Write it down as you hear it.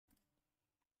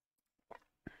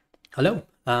Hello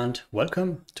and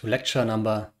welcome to lecture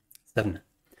number 7.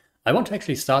 I want to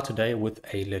actually start today with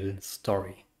a little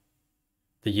story.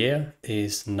 The year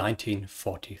is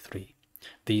 1943.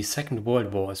 The Second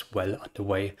World War is well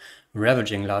underway,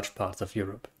 ravaging large parts of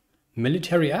Europe.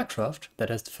 Military aircraft that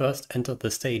had first entered the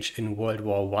stage in World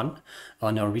War I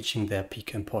are now reaching their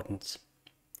peak importance,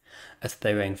 as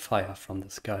they rain fire from the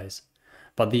skies.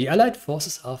 But the Allied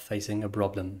forces are facing a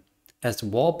problem. As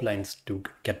warplanes do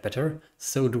get better,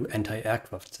 so do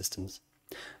anti-aircraft systems.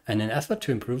 And in an effort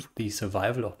to improve the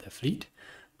survival of their fleet,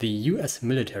 the US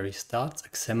military starts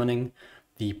examining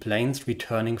the planes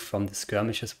returning from the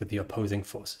skirmishes with the opposing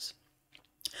forces.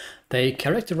 They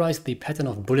characterize the pattern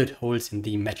of bullet holes in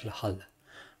the metal hull,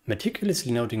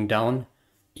 meticulously noting down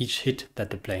each hit that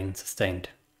the plane sustained.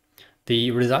 The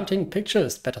resulting picture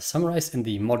is better summarized in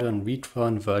the modern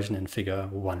redrawn version in Figure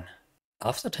 1.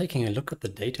 After taking a look at the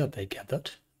data they gathered,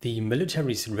 the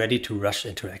military is ready to rush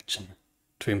into action.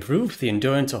 To improve the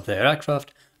endurance of their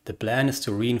aircraft, the plan is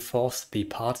to reinforce the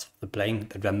parts of the plane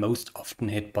that were most often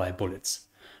hit by bullets.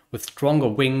 With stronger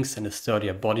wings and a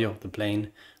sturdier body of the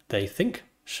plane, they think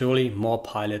surely more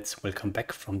pilots will come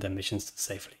back from their missions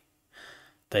safely.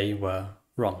 They were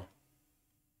wrong.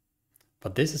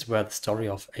 But this is where the story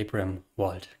of Abraham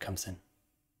Wald comes in.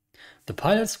 The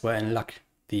pilots were in luck.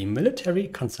 The military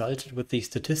consulted with the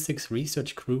statistics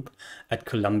research group at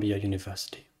Columbia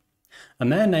University. A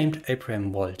man named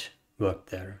Abraham Wald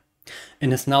worked there.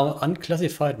 In his now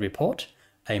unclassified report,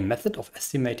 A Method of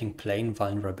Estimating Plane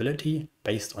Vulnerability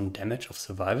Based on Damage of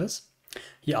Survivors,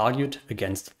 he argued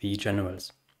against the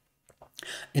generals.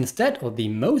 Instead of the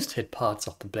most hit parts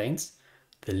of the planes,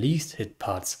 the least hit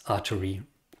parts are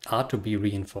to be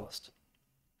reinforced.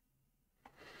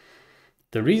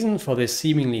 The reason for this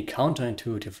seemingly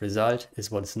counterintuitive result is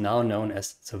what is now known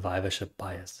as survivorship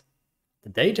bias. The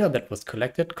data that was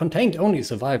collected contained only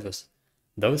survivors,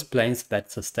 those planes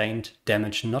that sustained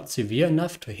damage not severe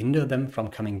enough to hinder them from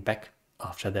coming back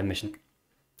after their mission.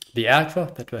 The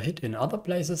aircraft that were hit in other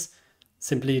places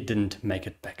simply didn't make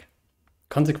it back.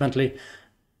 Consequently,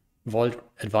 Wald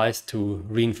advised to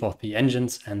reinforce the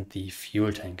engines and the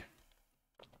fuel tank.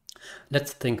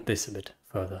 Let's think this a bit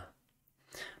further.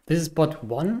 This is but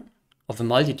one of a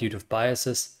multitude of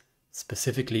biases,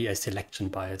 specifically a selection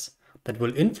bias, that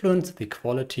will influence the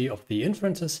quality of the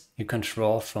inferences you can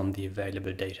draw from the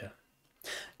available data.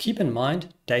 Keep in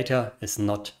mind, data is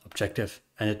not objective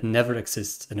and it never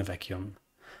exists in a vacuum.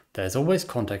 There is always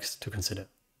context to consider.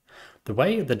 The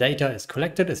way the data is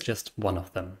collected is just one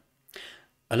of them.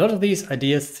 A lot of these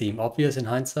ideas seem obvious in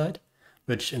hindsight,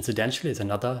 which incidentally is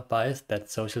another bias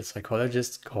that social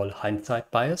psychologists call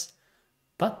hindsight bias,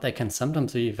 but they can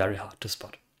sometimes be very hard to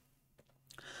spot.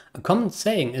 A common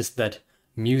saying is that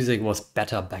music was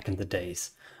better back in the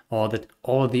days, or that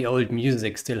all the old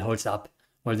music still holds up,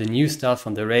 while the new stuff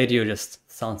on the radio just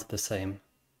sounds the same.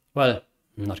 Well,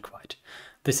 not quite.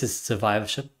 This is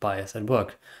survivorship bias at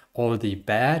work. All the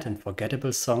bad and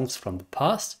forgettable songs from the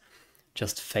past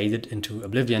just faded into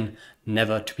oblivion,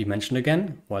 never to be mentioned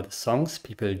again, while the songs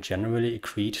people generally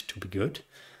agreed to be good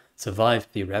survived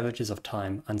the ravages of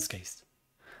time unscathed.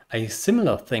 A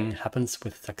similar thing happens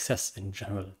with success in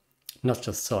general, not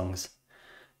just songs.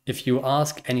 If you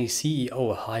ask any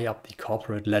CEO high up the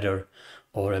corporate ladder,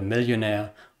 or a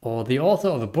millionaire, or the author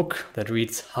of a book that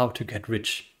reads How to Get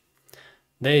Rich,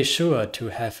 they're sure to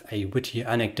have a witty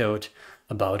anecdote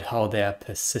about how their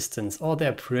persistence or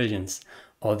their brilliance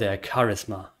or their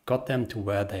charisma got them to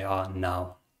where they are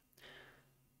now.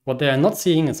 What they are not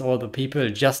seeing is all the people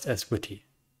just as witty,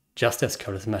 just as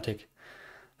charismatic,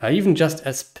 or even just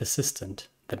as persistent,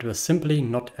 that were simply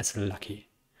not as lucky.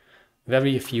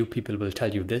 Very few people will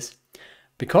tell you this,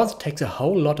 because it takes a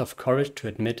whole lot of courage to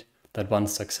admit that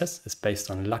one's success is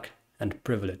based on luck and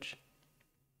privilege.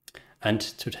 And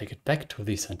to take it back to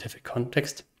the scientific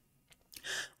context,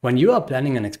 when you are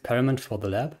planning an experiment for the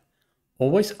lab,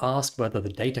 always ask whether the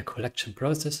data collection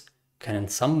process can in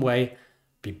some way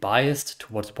be biased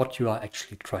towards what you are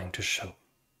actually trying to show.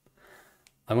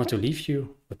 I want to leave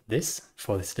you with this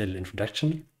for this little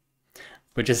introduction,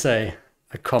 which is a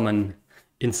common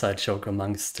inside joke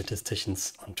amongst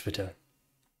statisticians on Twitter.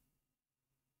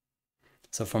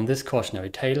 So from this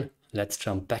cautionary tale, let's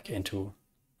jump back into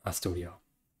RStudio.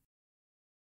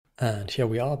 And here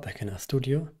we are back in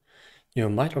RStudio. You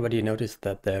might already notice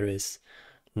that there is,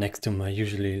 next to my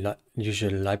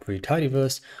usual library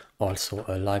tidyverse, also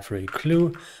a library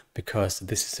clue, because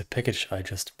this is a package I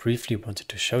just briefly wanted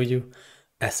to show you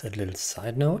as a little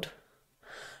side note.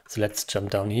 So let's jump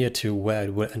down here to where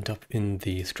it will end up in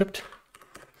the script.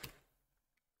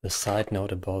 The side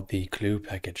note about the clue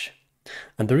package.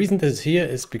 And the reason this is here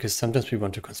is because sometimes we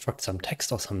want to construct some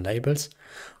text or some labels,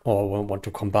 or we want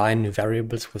to combine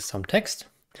variables with some text.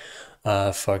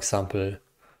 For example,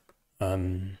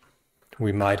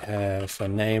 we might have a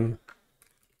name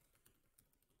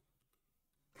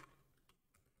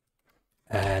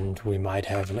and we might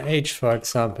have an age, for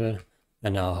example,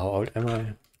 and now how old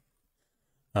am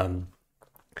I?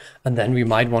 And then we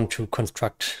might want to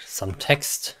construct some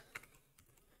text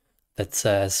that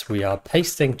says we are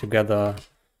pasting together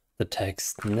the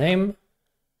text name,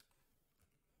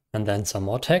 and then some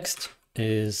more text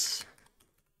is,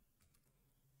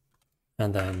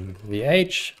 and then the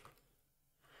age,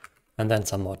 and then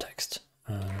some more text.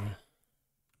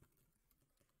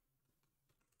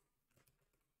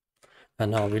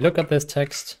 And now we look at this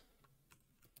text,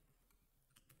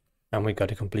 and we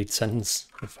got a complete sentence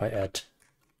if I add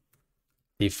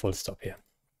the full stop here.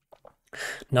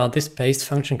 Now this paste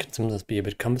function can sometimes be a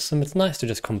bit cumbersome. It's nice to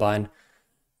just combine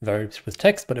variables with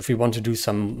text, but if we want to do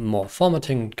some more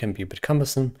formatting, it can be a bit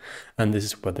cumbersome. And this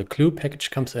is where the clue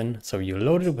package comes in. So you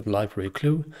load it with library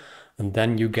clue, and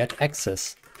then you get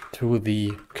access to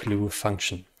the clue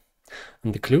function.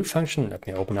 And the clue function, let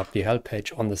me open up the help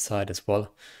page on the side as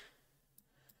well.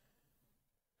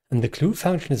 And the clue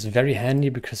function is very handy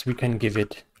because we can give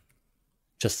it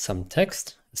just some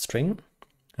text, a string,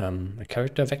 a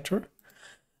character vector,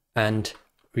 and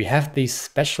we have this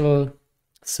special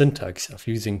syntax of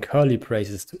using curly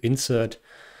braces to insert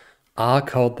R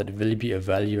code that will be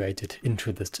evaluated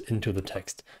into the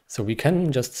text. So we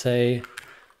can just say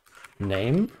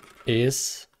name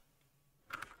is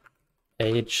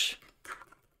age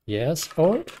years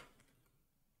old,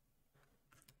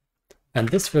 and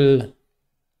this will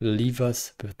leave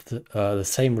us with the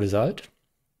same result.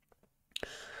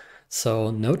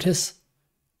 So notice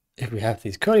if we have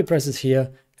these curly braces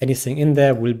here, anything in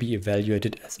there will be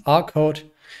evaluated as R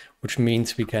code, which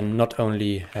means we can not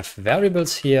only have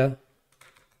variables here,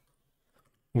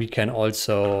 we can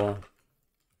also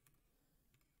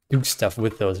do stuff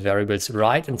with those variables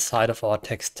right inside of our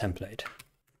text template.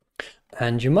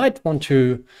 And you might want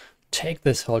to take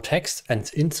this whole text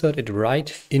and insert it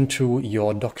right into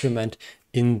your document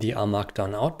in the R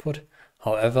Markdown output.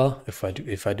 However, if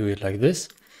I do it like this,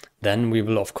 then we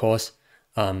will of course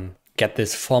get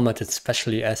this formatted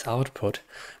specially as output.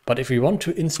 But if we want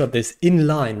to insert this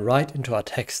inline right into our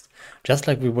text, just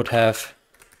like we would have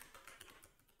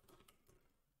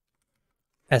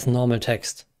as normal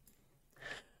text,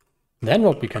 then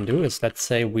what we can do is, let's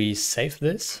say we save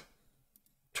this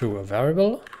to a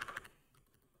variable.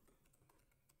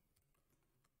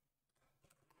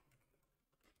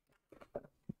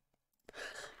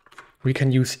 We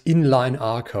can use inline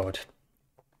R code.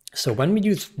 So when we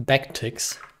use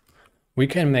backticks, we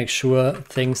can make sure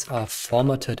things are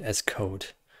formatted as code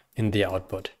in the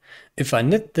output. If I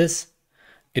knit this,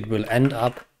 it will end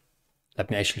up, let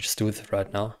me actually just do this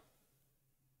right now.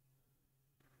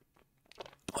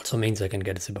 Also means I can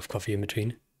get a sip of coffee in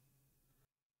between.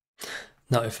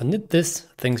 Now if I knit this,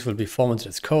 things will be formatted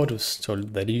as code, so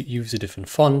they use a different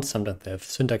font, sometimes they have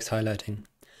syntax highlighting.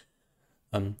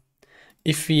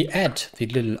 If we add the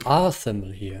little R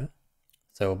symbol here,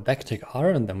 so backtick R,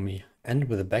 and then we end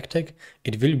with a backtick,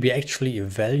 it will be actually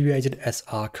evaluated as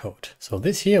R code. So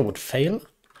this here would fail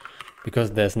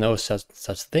because there's no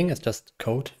such thing as just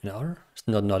code in R. It's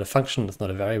not a function, it's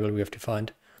not a variable we have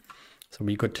defined. So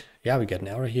we could, yeah, we get an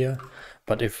error here.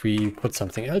 But if we put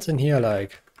something else in here,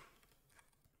 like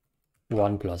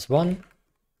 1 + 1,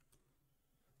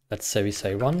 let's say we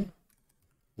say 1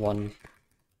 + 1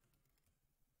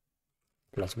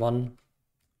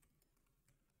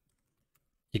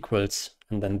 equals,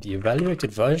 and then the evaluated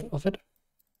version of it,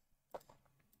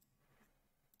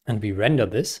 and we render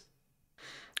this,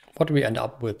 what we end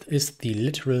up with is the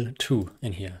literal 2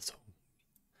 in here. So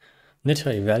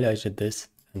knitr evaluated this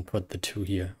and put the 2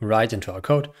 here right into our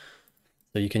code.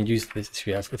 So you can use this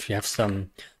if you have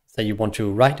some, say you want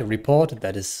to write a report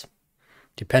that is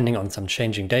depending on some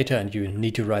changing data and you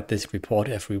need to write this report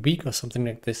every week or something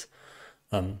like this.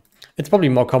 It's probably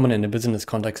more common in a business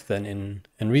context than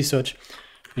in research.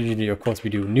 Usually, of course, we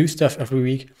do new stuff every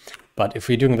week, but if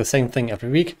we're doing the same thing every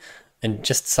week and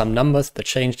just some numbers that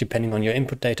change depending on your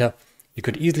input data, you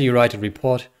could easily write a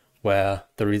report where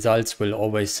the results will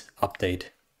always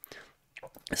update.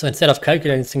 So instead of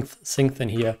calculating things in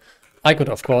here, I could,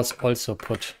 of course, also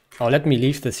put, oh, let me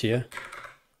leave this here.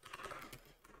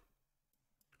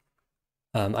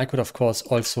 I could, of course,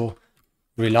 also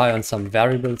rely on some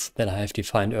variables that I have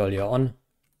defined earlier on.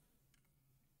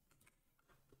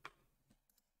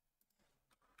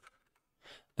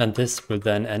 And this will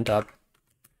then end up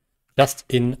just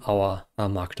in our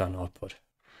Markdown output.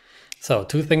 So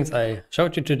 2 things I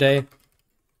showed you today.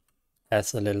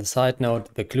 As a little side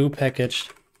note, the glue package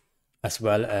as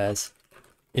well as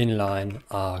inline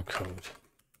R code.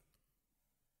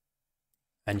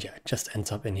 And yeah, it just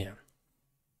ends up in here.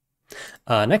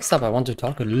 Next up, I want to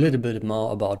talk a little bit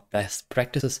more about best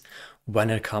practices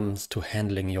when it comes to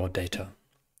handling your data.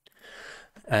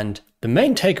 And the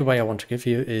main takeaway I want to give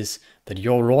you is that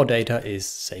your raw data is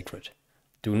sacred.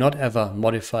 Do not ever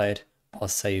modify it or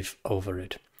save over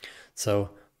it. So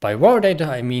by raw data,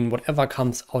 I mean whatever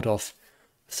comes out of,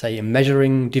 say, a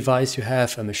measuring device you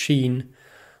have, a machine,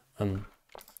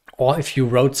 or if you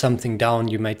wrote something down,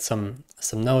 you made some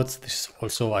notes. This is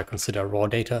also, I consider, raw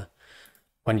data.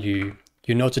 When you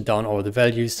noted down all the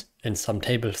values in some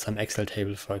table, some Excel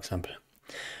table, for example.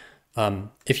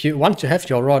 If you want to have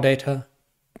your raw data,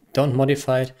 don't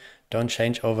modify it, don't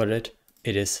change over it.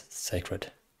 It is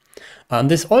sacred.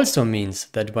 This also means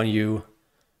that when you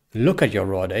look at your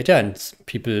raw data, and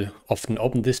people often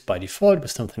open this by default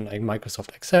with something like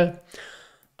Microsoft Excel,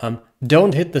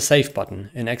 don't hit the save button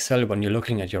in Excel when you're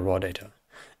looking at your raw data.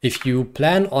 If you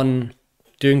plan on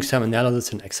doing some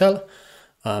analysis in Excel,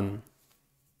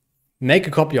 make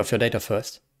a copy of your data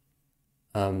first,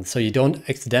 so you don't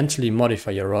accidentally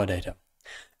modify your raw data.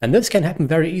 And this can happen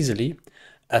very easily,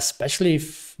 especially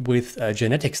with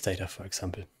genetics data, for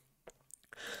example.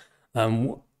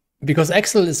 Because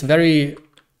Excel is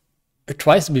it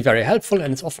tries to be very helpful,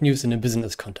 and it's often used in a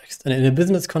business context. And in a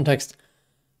business context,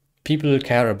 people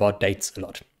care about dates a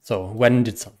lot. So when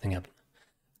did something happen?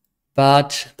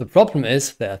 But the problem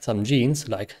is there are some genes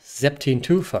like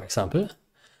Zeptin2, for example,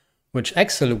 which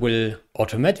Excel will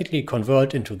automatically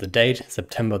convert into the date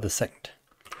September the 2nd.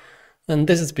 And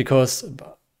this is because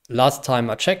last time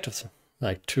I checked,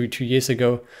 like two years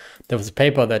ago, there was a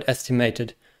paper that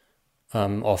estimated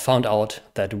or found out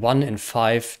that 1 in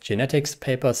 5 genetics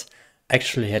papers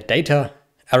actually had data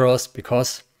errors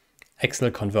because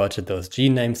Excel converted those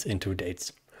gene names into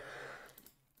dates.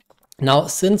 Now,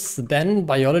 since then,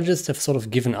 biologists have sort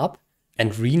of given up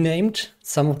and renamed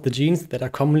some of the genes that are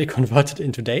commonly converted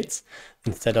into dates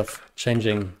instead of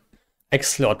changing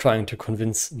Excel or trying to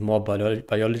convince more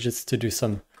biologists to do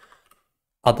some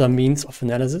other means of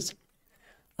analysis.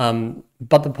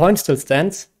 But the point still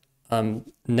stands.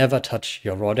 Never touch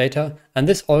your raw data. And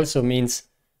this also means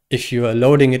if you are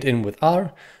loading it in with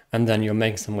R and then you're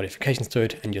making some modifications to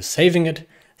it and you're saving it,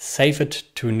 save it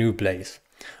to a new place.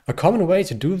 A common way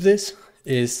to do this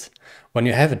is when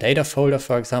you have a data folder,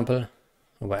 for example.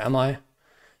 Where am I?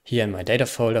 Here in my data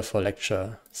folder for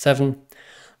lecture 7.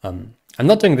 I'm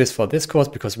not doing this for this course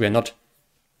because we are not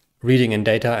reading in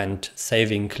data and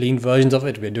saving clean versions of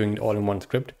it. We're doing it all in one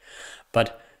script.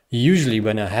 But usually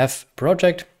when I have a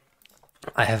project,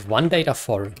 I have one data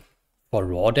for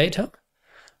raw data,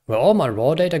 where all my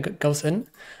raw data goes in.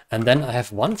 And then I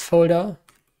have one folder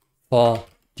for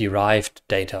derived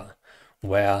data,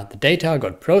 where the data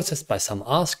got processed by some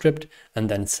R script and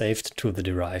then saved to the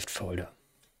derived folder.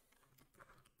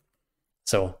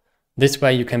 So this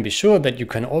way you can be sure that you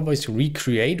can always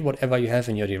recreate whatever you have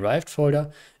in your derived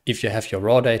folder if you have your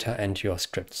raw data and your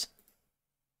scripts.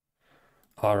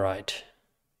 All right.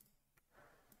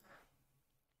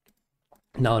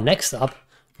 Now, next up,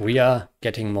 we are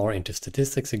getting more into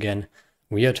statistics again.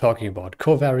 We are talking about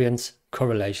covariance,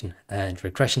 correlation, and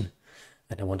regression.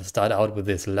 And I want to start out with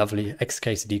this lovely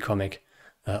XKCD comic.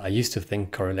 I used to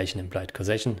think correlation implied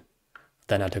causation.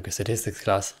 Then I took a statistics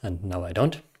class, and now I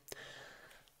don't.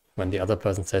 When the other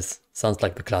person says, sounds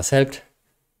like the class helped.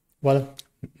 Well,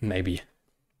 maybe.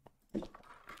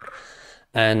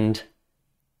 And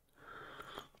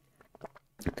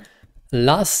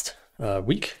last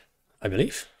week, I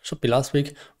believe, should be last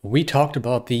week, we talked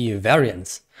about the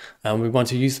variance. And we want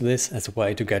to use this as a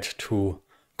way to get to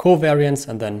covariance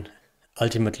and then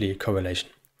ultimately correlation.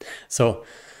 So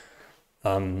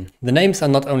the names are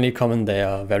not only common, they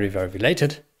are very, very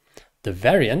related. The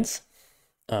variance,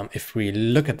 if we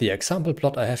look at the example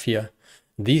plot I have here,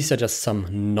 these are just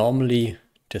some normally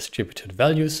distributed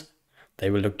values. They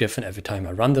will look different every time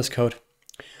I run this code.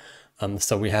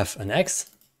 So we have an X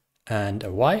and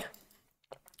a Y,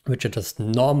 which are just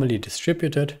normally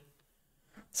distributed.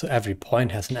 So every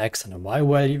point has an X and a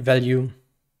Y value.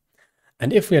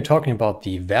 And if we are talking about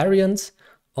the variance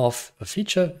of a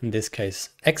feature, in this case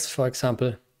X, for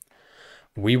example,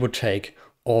 we would take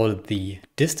all the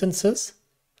distances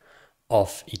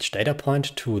of each data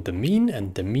point to the mean,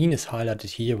 and the mean is highlighted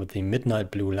here with the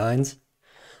midnight blue lines.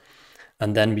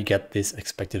 And then we get this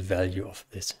expected value of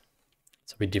this.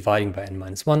 So we're dividing by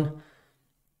n-1.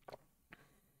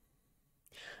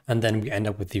 And then we end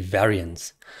up with the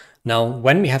variance. Now,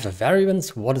 when we have a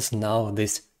variance, what is now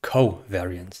this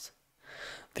covariance?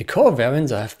 the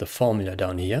covariance, I have the formula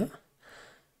down here.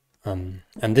 And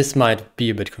this might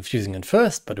be a bit confusing at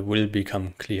first, but it will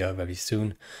become clear very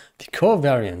soon. The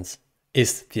covariance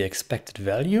is the expected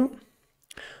value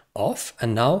of,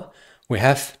 and now we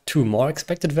have two more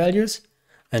expected values.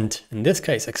 And in this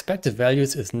case, expected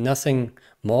values is nothing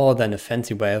more than a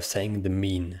fancy way of saying the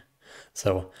mean.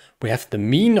 So we have the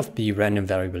mean of the random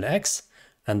variable x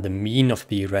and the mean of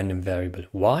the random variable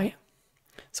y.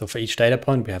 So for each data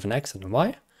point, we have an x and a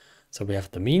y. So we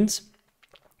have the means.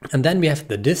 And then we have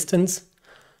the distance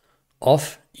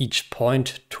of each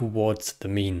point towards the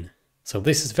mean. So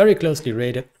this is very closely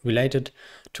related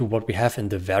to what we have in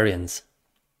the variance.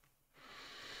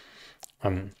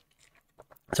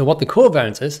 So what the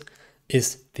covariance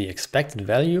is the expected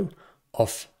value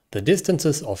of the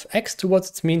distances of x towards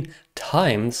its mean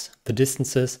times the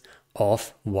distances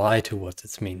of y towards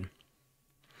its mean.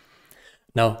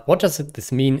 Now, what does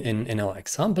this mean in our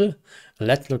example?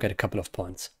 Let's look at a couple of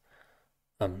points.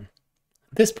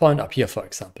 This point up here, for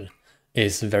example,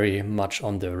 is very much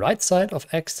on the right side of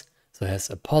x, so it has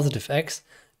a positive x.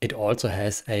 It also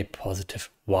has a positive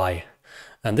y.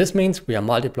 And this means we are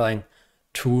multiplying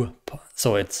two,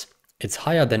 so it's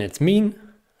higher than its mean,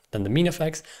 than the mean of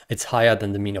x. It's higher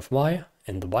than the mean of y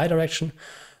in the y direction.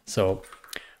 So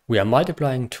we are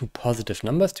multiplying two positive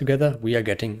numbers together. We are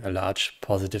getting a large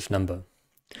positive number.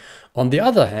 On the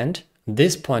other hand,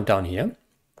 this point down here,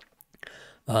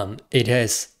 it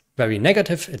has very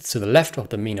negative. It's to the left of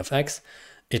the mean of x.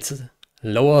 It's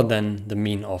lower than the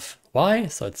mean of y,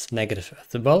 so it's negative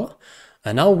as well.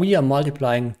 And now we are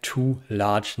multiplying two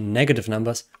large negative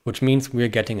numbers, which means we're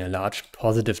getting a large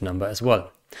positive number as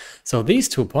well. So these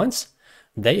 2 points,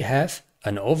 they have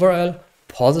an overall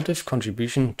positive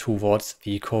contribution towards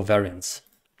the covariance.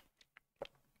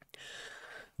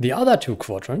 The other 2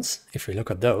 quadrants, if we look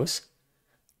at those,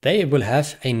 they will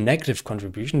have a negative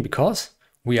contribution because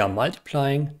we are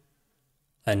multiplying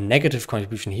a negative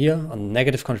contribution here, a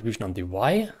negative contribution on the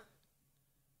y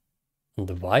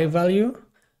value,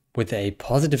 with a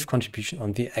positive contribution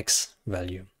on the x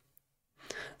value.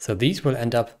 So these will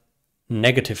end up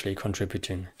negatively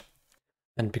contributing.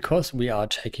 And because we are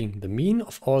taking the mean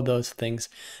of all those things,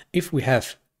 if we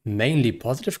have mainly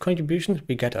positive contributions,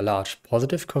 we get a large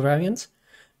positive covariance.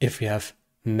 If we have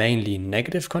mainly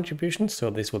negative contributions, so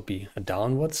this would be a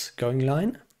downwards going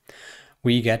line,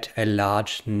 we get a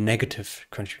large negative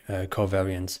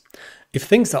covariance. If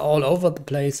things are all over the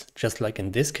place, just like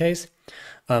in this case,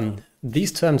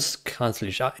 these terms cancel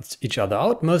each other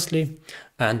out mostly,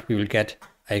 and we will get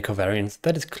a covariance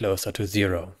that is closer to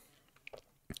 0.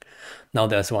 Now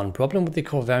there's one problem with the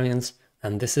covariance,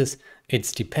 and this is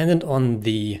it's dependent on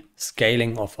the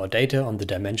scaling of our data, on the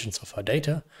dimensions of our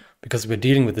data, because we're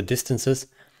dealing with the distances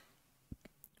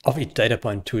of each data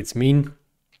point to its mean.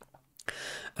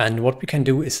 And what we can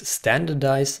do is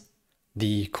standardize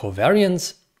the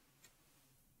covariance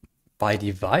by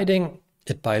dividing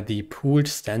it by the pooled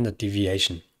standard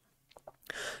deviation.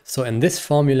 So in this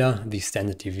formula, the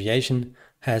standard deviation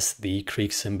has the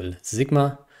Greek symbol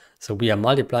sigma. So we are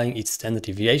multiplying each standard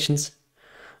deviations,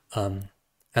 and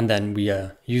then we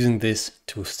are using this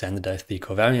to standardize the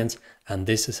covariance, and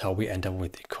this is how we end up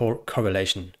with the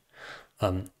correlation.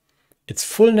 Its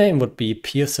full name would be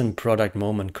Pearson product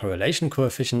moment correlation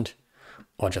coefficient,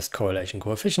 or just correlation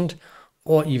coefficient,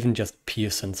 or even just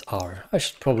Pearson's R. I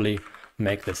should probably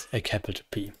make this a capital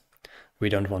P. We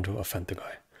don't want to offend the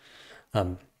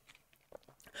guy.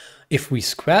 If we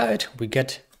square it, we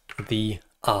get the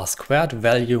R squared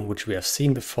value, which we have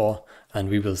seen before, and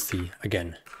we will see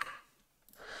again.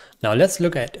 Now let's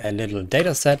look at a little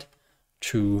data set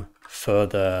to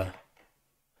further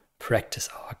practice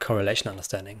our correlation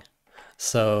understanding.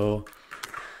 So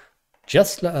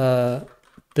just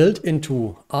built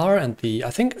into R and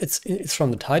I think it's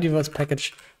from the tidyverse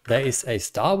package, there is a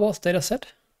Star Wars dataset.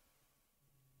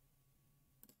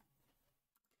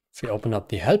 If we open up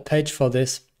the help page for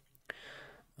this,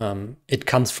 it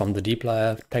comes from the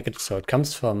dplyr package, so it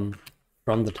comes from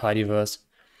the tidyverse.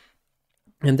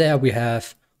 And there we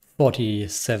have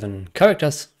 47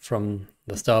 characters from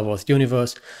the Star Wars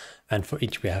universe, and for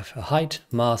each we have a height,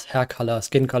 mass, hair color,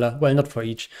 skin color. Well, not for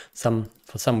each.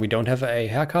 For some we don't have a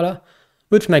hair color,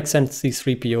 which makes sense.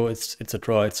 C-3PO, it's a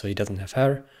droid, so he doesn't have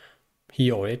hair. He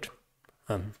or it.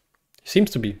 Seems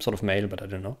to be sort of male, but I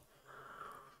don't know.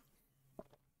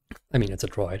 I mean, it's a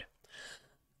droid.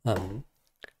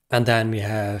 And then we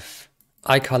have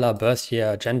eye color, birth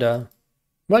year, gender.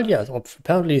 Well, yeah,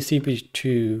 apparently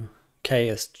CP2K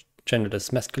is gendered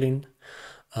as masculine.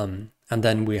 And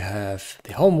then we have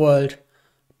the homeworld,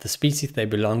 the species they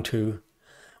belong to.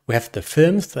 We have the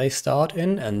films they starred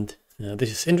in, and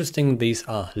This is interesting. These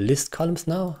are list columns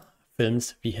now,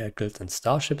 films, vehicles, and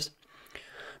starships,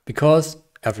 because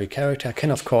every character can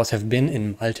of course have been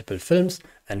in multiple films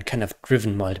and can have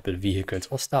driven multiple vehicles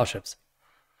or starships.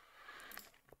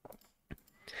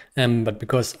 But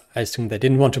because I assume they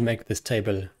didn't want to make this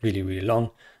table really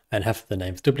long and have the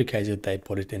names duplicated, they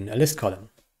put it in a list column.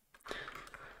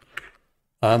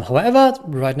 However,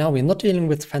 right now we're not dealing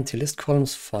with fancy list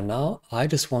columns for now. I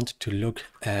just wanted to look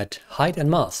at height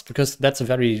and mass, because that's a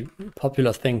very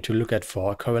popular thing to look at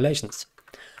for correlations.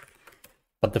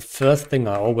 But the first thing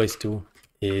I always do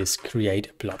is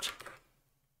create a plot.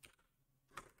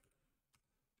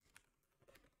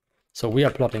 So we are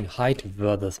plotting height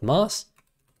versus mass.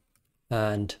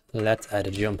 And let's add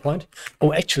a geom point.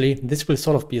 Oh, actually, this will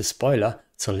sort of be a spoiler,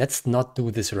 so let's not do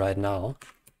this right now.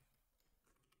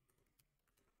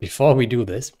 Before we do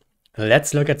this,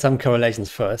 let's look at some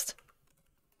correlations first.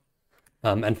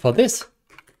 And for this,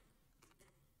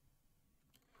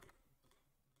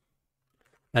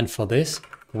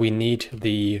 we need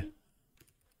the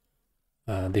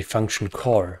function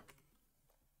core.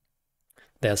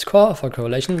 There's core for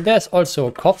correlation. There's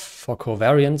also cof for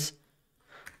covariance.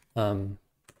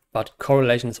 But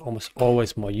correlation is almost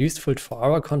always more useful for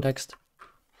our context.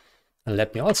 And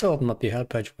let me also open up the help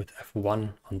page with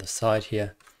F1 on the side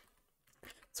here.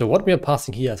 So what we are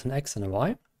passing here is an X and a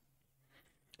Y.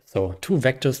 So two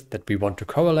vectors that we want to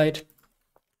correlate.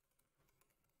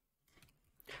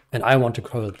 And I want to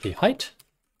correlate the height.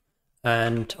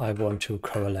 And I want to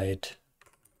correlate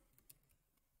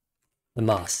the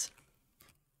mass.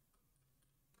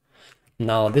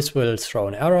 Now this will throw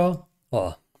an error,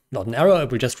 or not an error,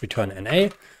 it will just return NA.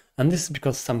 And this is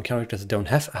because some characters don't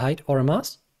have a height or a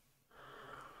mass.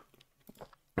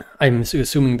 I'm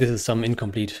assuming this is some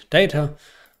incomplete data,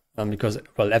 because,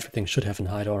 well, everything should have a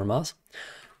height or a mass.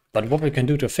 But what we can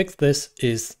do to fix this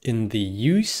is in the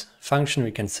use function, we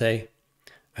can say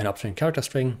an optional character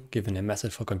string given a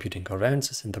method for computing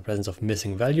covariances in the presence of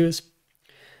missing values.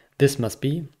 This must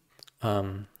be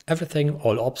everything,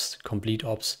 all ops, complete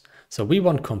ops. So we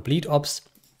want complete ops,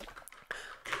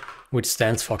 which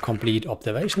stands for complete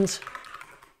observations.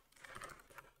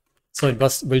 So it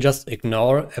will just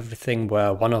ignore everything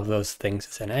where one of those things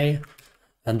is NA,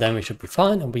 and then we should be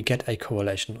fine, and we get a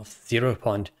correlation of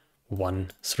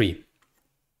 0.13.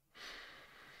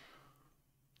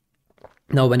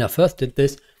 Now, when I first did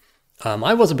this,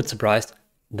 I was a bit surprised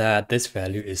that this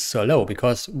value is so low,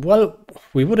 because, well,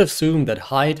 we would assume that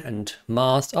height and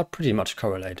mass are pretty much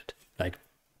correlated. Like,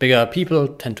 bigger people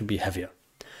tend to be heavier.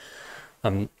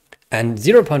 And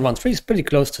 0.13 is pretty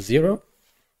close to 0.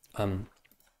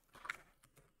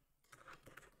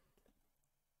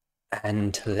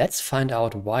 And let's find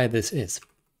out why this is.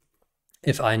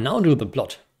 If I now do the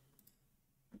plot,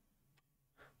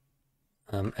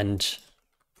 and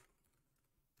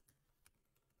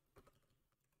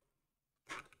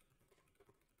I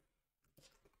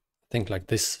think like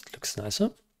this looks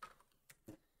nicer.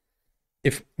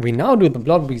 If we now do the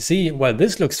plot, we see, well,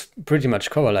 this looks pretty much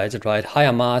correlated, right?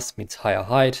 Higher mass means higher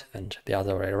height and the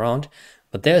other way around.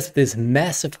 But there's this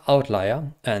massive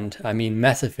outlier, and I mean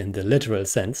massive in the literal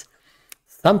sense.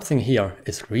 Something here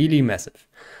is really massive.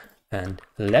 And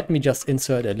let me just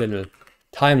insert a little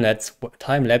time lapse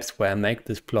where I make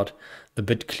this plot a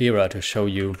bit clearer to show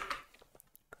you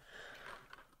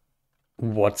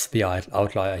what's the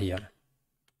outlier here.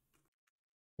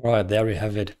 Right, there we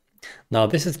have it. Now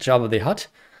this is Jabba the Hutt.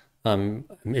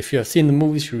 If you've seen the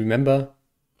movies, you remember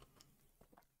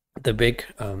the big,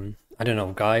 I don't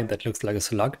know, guy that looks like a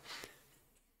slug,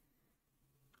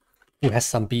 who has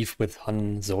some beef with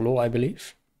Han Solo, I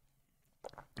believe.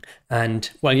 And,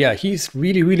 well, yeah, he's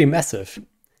really massive,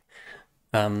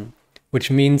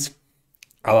 which means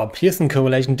our Pearson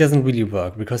correlation doesn't really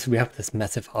work because we have this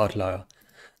massive outlier.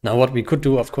 Now, what we could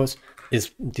do, of course, is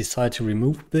decide to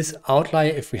remove this outlier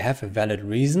if we have a valid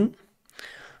reason.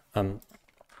 A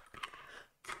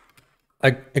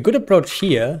good approach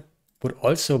here would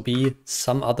also be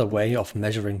some other way of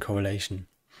measuring correlation.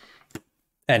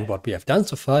 And what we have done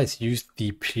so far is use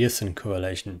the Pearson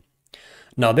correlation.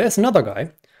 Now there's another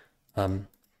guy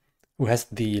who has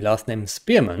the last name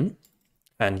Spearman.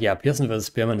 And yeah, Pearson versus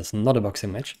Spearman is not a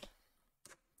boxing match.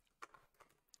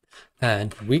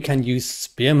 And we can use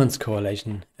Spearman's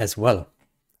correlation as well.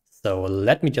 So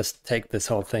let me just take this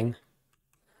whole thing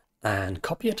and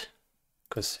copy it.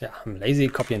 Because yeah, I'm lazy,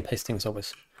 copy and pasting is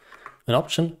always an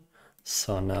option.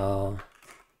 So now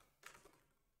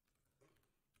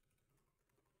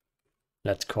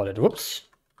let's call it, whoops.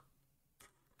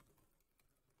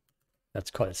 Let's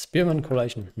call it Spearman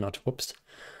correlation, not whoops.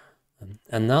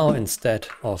 And now instead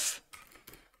of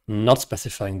not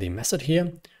specifying the method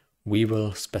here, we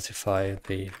will specify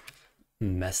the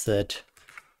method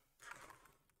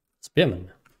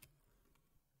Spearman.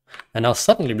 And now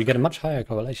suddenly we get a much higher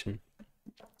correlation.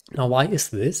 Now why is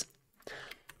this? If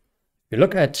you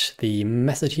look at the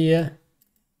method here,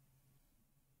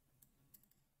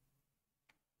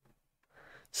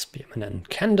 Spearman and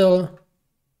Candle,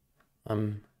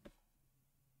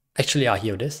 actually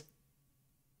here it is.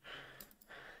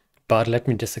 But let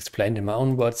me just explain in my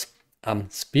own words.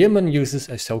 Spearman uses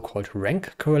a so-called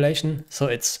rank correlation, so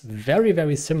it's very,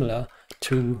 very similar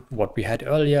to what we had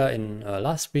earlier in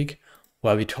last week,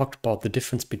 where we talked about the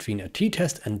difference between a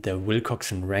t-test and the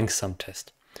Wilcoxon rank sum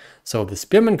test. So the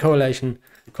Spearman correlation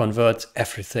converts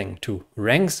everything to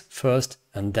ranks first,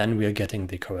 and then we are getting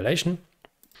the correlation.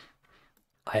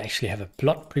 I actually have a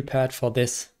plot prepared for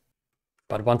this,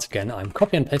 but once again I'm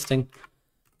copy and pasting,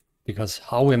 because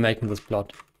how we're making this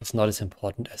plot is not as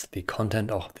important as the content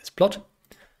of this plot.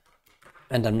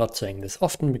 And I'm not saying this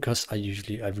often because I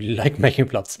really like making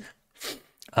plots.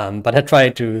 But I try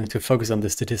to focus on the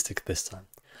statistics this time.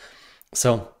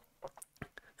 So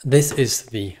this is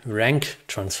the rank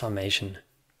transformation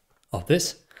of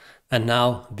this. And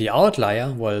now the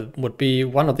outlier would be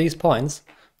one of these points,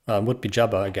 would be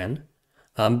Jabba again.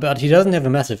 But he doesn't have a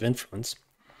massive influence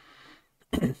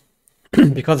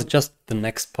because it's just the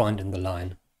next point in the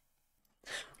line.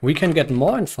 We can get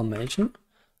more information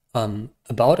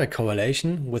about a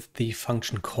correlation with the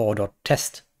function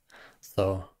core.test.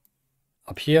 So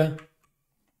up here,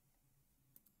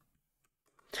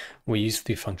 we use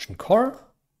the function core,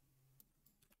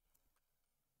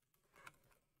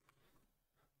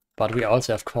 but we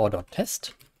also have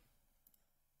core.test.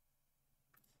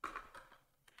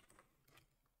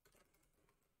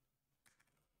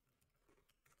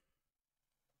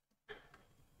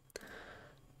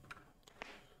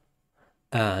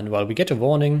 And well, we get a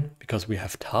warning because we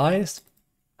have ties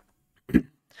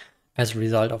as a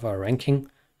result of our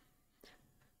ranking.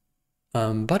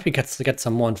 But we get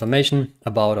some more information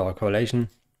about our correlation.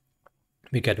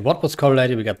 We get what was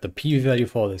correlated, we get the p-value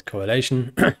for this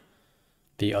correlation,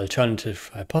 the alternative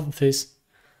hypothesis,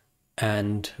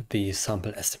 and the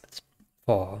sample estimates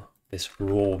for this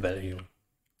raw value.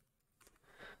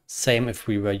 Same if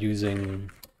we were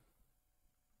using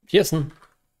Pearson.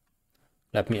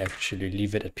 Let me actually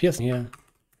leave it at Pearson here.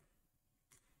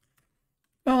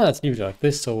 Oh, let's leave it like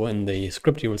this, so in the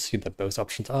script you will see that both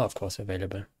options are of course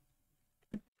available.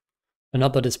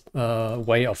 Another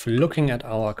way of looking at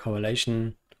our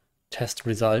correlation test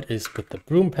result is with the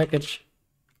Broom package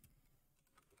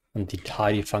and the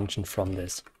tidy function from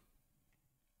this.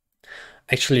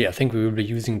 Actually, I think we will be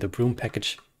using the Broom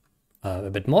package a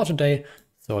bit more today,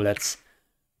 so let's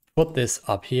put this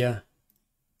up here.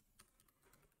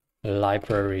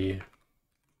 Library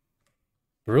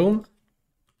Broom,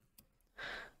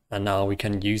 and now we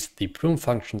can use the Broom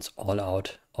functions all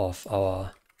out of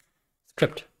our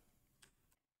script.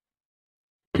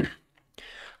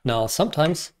 Now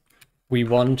sometimes we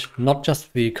want not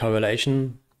just the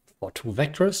correlation for two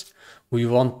vectors, we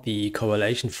want the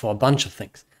correlation for a bunch of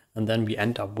things, and then we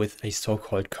end up with a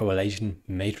so-called correlation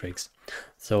matrix.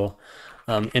 So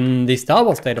in the Star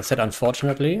Wars dataset,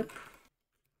 unfortunately,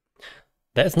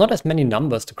 there's not as many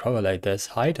numbers to correlate. There's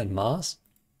height and mass.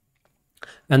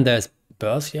 And there's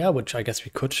birth year, which I guess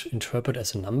we could interpret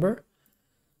as a number.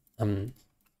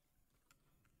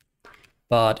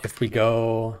 But if we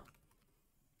go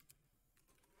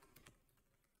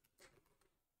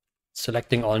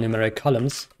selecting all numeric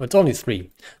columns, well, it's only 3.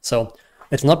 So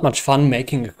it's not much fun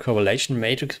making a correlation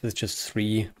matrix with just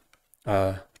three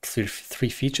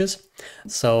features.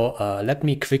 So let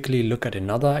me quickly look at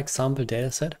another example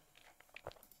dataset.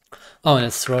 Oh, and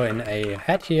let's throw in a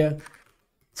head here,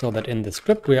 so that in the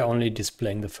script we are only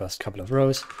displaying the first couple of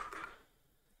rows.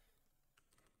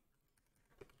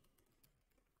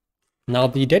 Now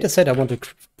the dataset I want to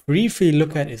briefly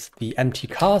look at is the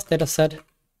mtcars dataset,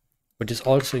 which is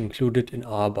also included in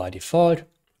R by default,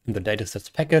 in the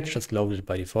datasets package that's loaded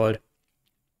by default.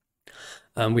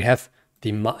 We have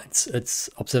its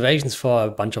observations for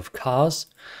a bunch of cars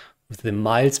with the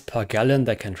miles per gallon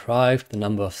they can drive, the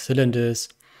number of cylinders,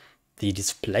 the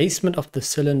displacement of the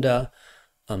cylinder,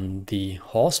 the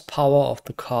horsepower of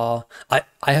the car.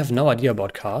 I have no idea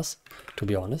about cars, to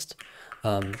be honest.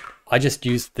 I just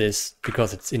use this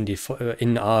because it's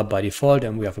in R by default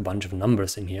and we have a bunch of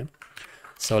numbers in here.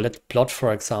 So let's plot,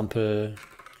 for example,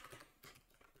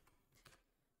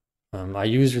 I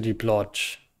usually plot,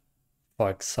 for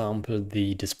example,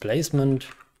 the displacement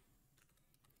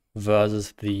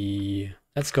versus the,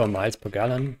 let's go miles per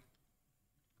gallon.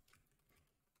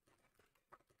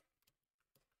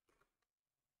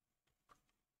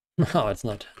 No, it's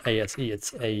not ASE,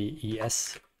 it's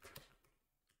AES.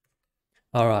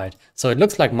 All right, so it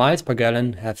looks like miles per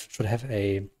gallon should have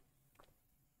a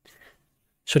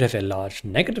large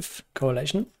negative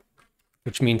correlation,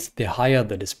 which means the higher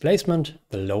the displacement,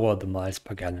 the lower the miles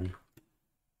per gallon.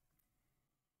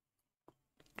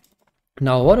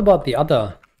 Now, what about the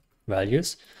other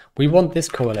values? We want this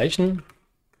correlation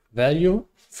value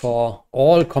for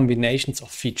all combinations of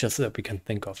features that we can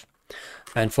think of.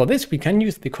 And for this, we can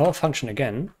use the core function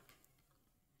again.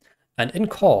 And in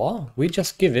core, we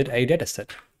just give it a dataset.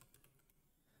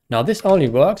 Now, this only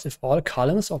works if all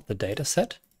columns of the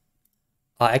dataset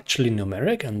are actually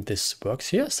numeric, and this works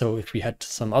here. So if we had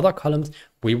some other columns,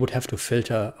 we would have to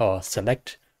filter or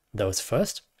select those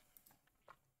first.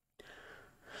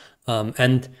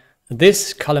 And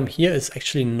this column here is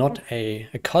actually not a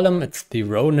column, it's the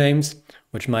row names,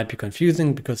 which might be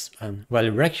confusing because, well,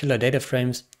 regular data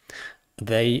frames,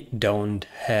 they don't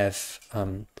have,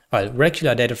 well,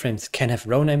 regular data frames can have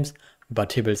row names, but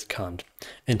tables can't.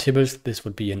 In tables, this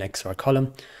would be an XOR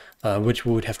column, which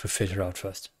we would have to filter out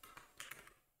first.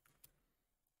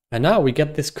 And now we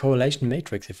get this correlation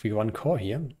matrix if we run core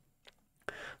here,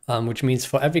 which means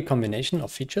for every combination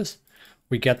of features,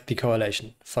 we get the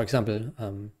correlation. For example,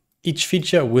 each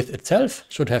feature with itself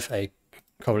should have a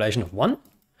correlation of 1,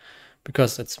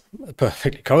 because it's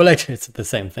perfectly correlated, it's the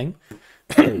same thing.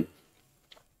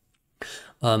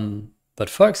 But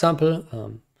for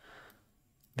example,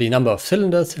 the number of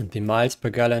cylinders and the miles per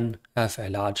gallon have a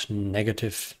large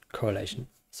negative correlation.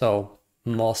 So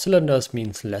more cylinders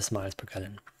means less miles per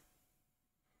gallon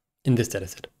in this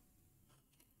dataset.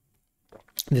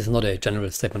 This is not a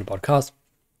general statement about cars.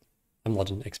 I'm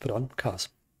not an expert on cars.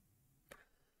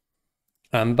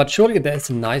 But surely there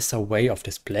is a nicer way of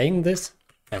displaying this.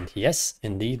 And yes,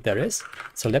 indeed there is.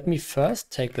 So let me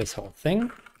first take this whole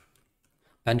thing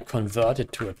and convert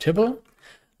it to a tibble.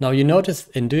 Now you notice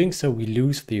in doing so we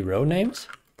lose the row names,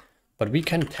 but we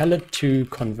can tell it to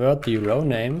convert the row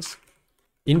names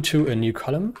into a new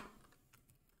column.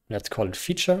 Let's call it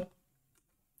feature.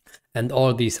 And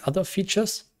all these other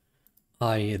features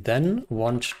I then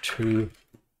want to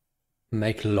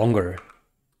make longer.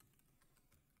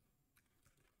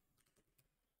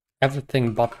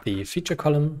 Everything but the feature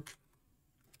column.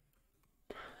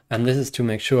 And this is to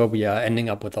make sure we are ending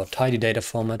up with our tidy data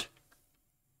format.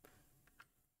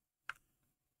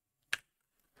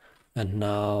 And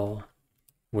now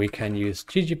we can use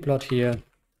ggplot here.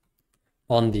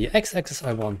 On the x-axis,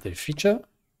 I want the feature.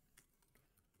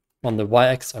 On the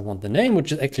y-axis, I want the name,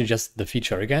 which is actually just the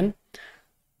feature again.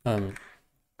 And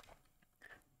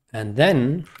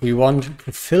then we want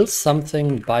to fill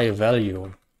something by a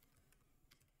value.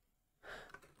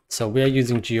 So we are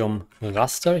using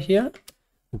geom_raster here.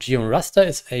 Geom_raster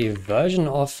is a version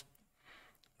of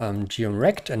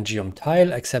geom_rect and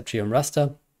geom_tile, except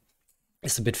geom_raster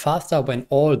is a bit faster when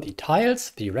all the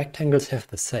tiles, the rectangles, have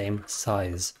the same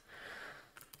size.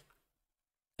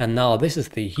 And now this is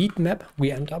the heat map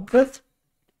we end up with,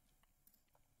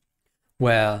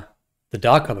 where the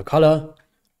darker the color,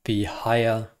 the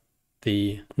higher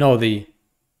in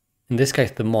this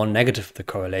case, the more negative the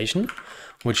correlation,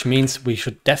 which means we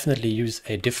should definitely use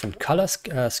a different color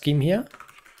scheme here.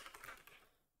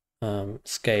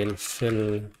 Scale,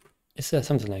 fill, is there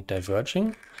something like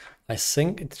diverging? I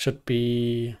think it should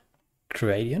be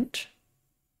gradient.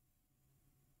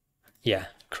 Yeah,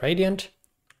 gradient.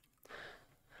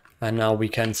 And now we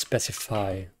can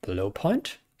specify the low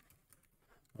point.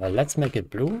 Well, let's make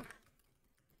it blue.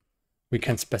 We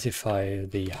can specify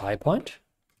the high point.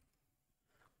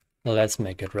 Let's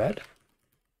make it red.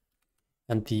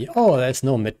 And there's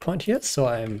no midpoint here, so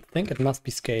I think it must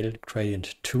be scale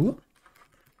gradient 2,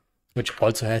 which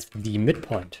also has the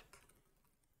midpoint.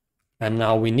 And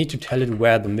now we need to tell it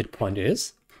where the midpoint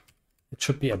is. It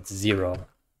should be at 0.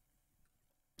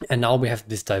 And now we have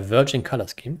this diverging color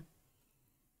scheme.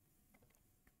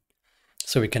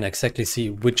 So we can exactly see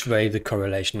which way the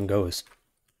correlation goes.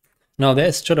 Now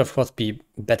there should of course be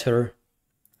better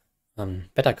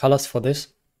colors for this,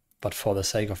 but for the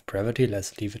sake of brevity,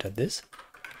 let's leave it at this.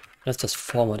 Let's just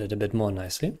format it a bit more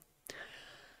nicely.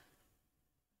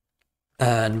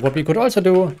 And what we could also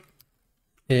do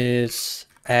is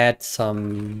add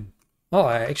some,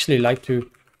 I actually like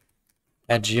to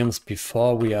add geoms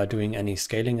before we are doing any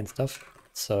scaling and stuff.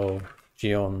 So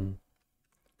geom,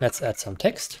 let's add some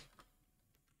text,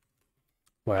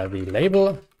 where the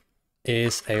label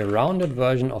is a rounded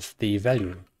version of the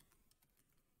value.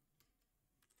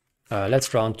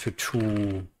 Let's round to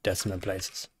 2 decimal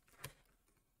places.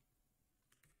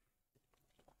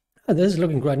 This is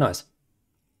looking quite nice.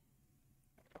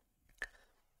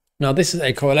 Now this is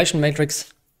a correlation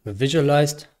matrix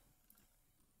visualized.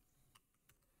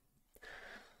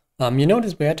 You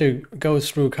notice we had to go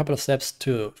through a couple of steps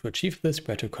to achieve this.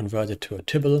 We had to convert it to a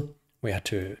tibble. We had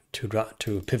to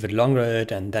pivot longer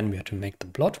it, and then we had to make the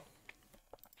plot.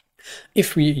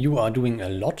 If you are doing a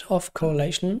lot of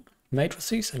correlation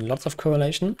matrices and lots of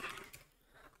correlation,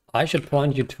 I should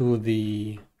point you to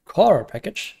the core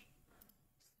package.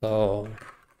 So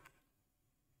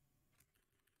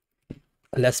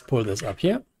let's pull this up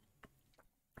here.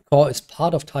 Core is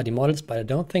part of Tidy Models, but I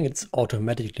don't think it's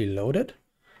automatically loaded.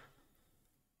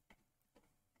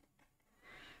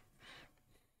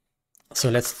 So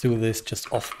let's do this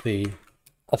just off the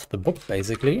book,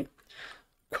 basically.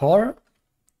 Core,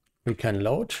 we can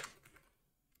load.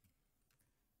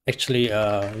 Actually,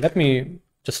 let me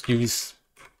just use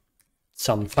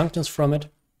some functions from it,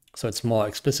 so it's more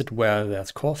explicit where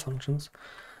there's core functions.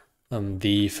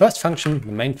 The first function,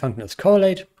 the main function, is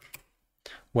correlate,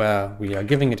 where we are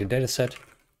giving it a data set.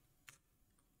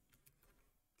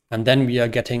 And then we are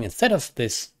getting, instead of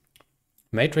this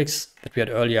matrix that we had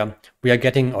earlier, we are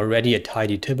getting already a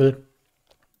tidy tibble,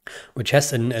 which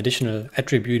has an additional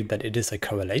attribute that it is a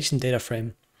correlation data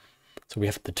frame. So we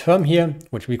have the term here,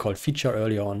 which we called feature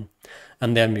earlier on,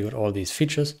 and then we got all these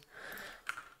features.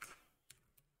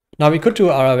 Now we could do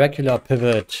our regular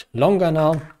pivot longer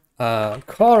now.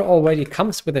 Core already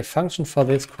comes with a function for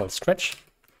this called stretch.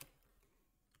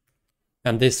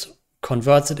 And this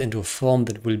converts it into a form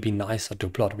that will be nicer to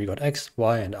plot. We got X,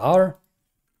 Y, and R.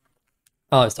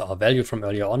 R is our value from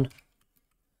earlier on.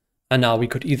 And now we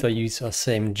could either use our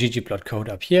same ggplot code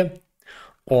up here,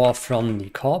 or from the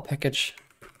core package,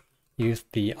 use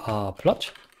the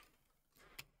rplot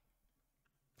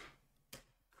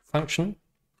function.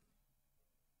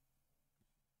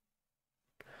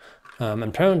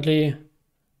 Apparently,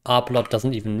 rplot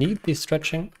doesn't even need the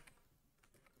stretching.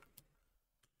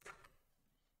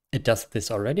 It does this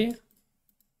already.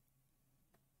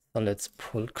 So let's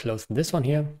close this one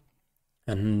here.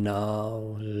 And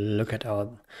now look at our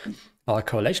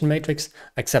correlation matrix,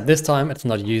 except this time it's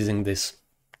not using this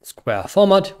square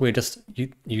format. We're just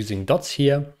using dots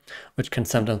here, which can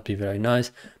sometimes be very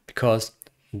nice because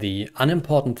the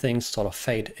unimportant things sort of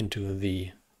fade into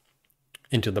the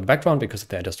background because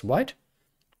they're just white.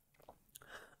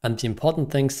 And the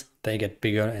important things, they get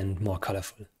bigger and more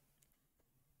colorful.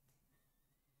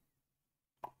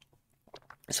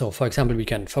 So for example, we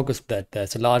can focus that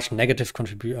there's a large negative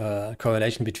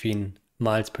correlation between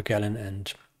miles per gallon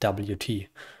and WT.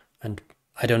 And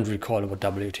I don't recall what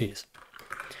WT is.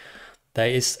 There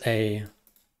is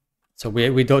so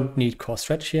we don't need core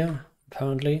stretch here,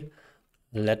 apparently.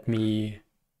 Let me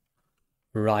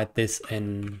write this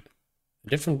in a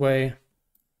different way,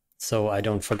 so I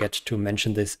don't forget to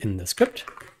mention this in the script.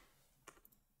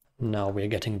 Now we're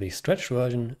getting the stretch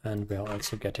version, and we're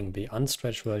also getting the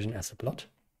unstretched version as a plot.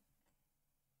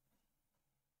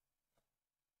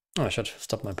 Oh, I should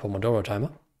stop my Pomodoro timer.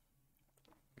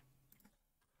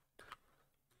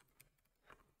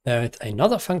 There is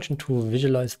another function to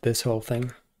visualize this whole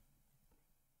thing,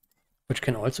 which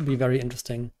can also be very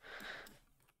interesting.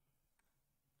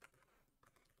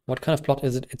 What kind of plot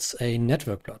is it? It's a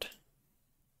network plot.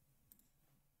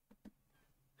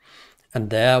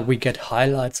 And there we get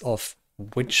highlights of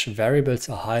which variables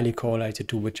are highly correlated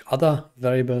to which other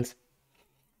variables,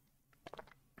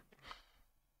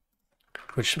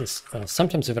 which is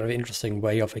sometimes a very interesting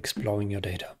way of exploring your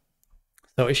data.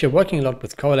 So if you're working a lot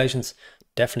with correlations,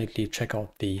 definitely check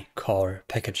out the core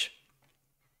package.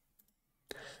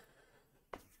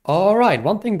 All right,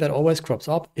 one thing that always crops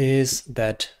up is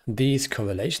that these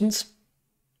correlations,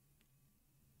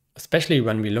 especially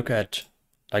when we look at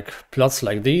like plots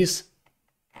like these,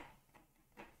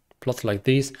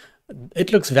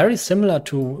 it looks very similar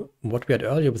to what we had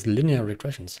earlier with linear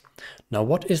regressions. Now,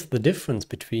 what is the difference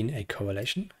between a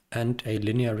correlation and a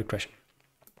linear regression?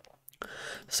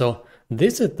 So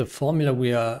this is the formula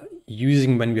we are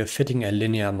using when we are fitting a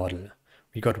linear model.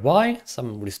 We got y,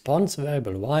 some response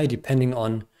variable y, depending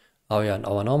on our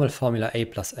normal formula a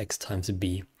plus x times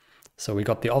b. So we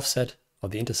got the offset or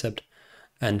the intercept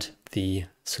and the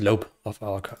slope of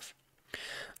our curve.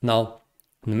 Now,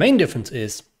 the main difference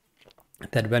is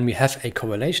that when we have a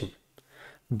correlation,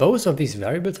 both of these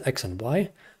variables, x and y,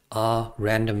 are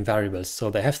random variables, so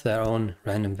they have their own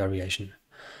random variation.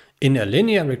 In a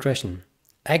linear regression,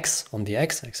 x on the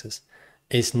x-axis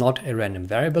is not a random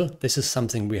variable. This is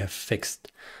something we have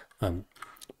fixed.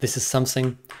 This is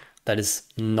something that is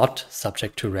not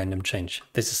subject to random change.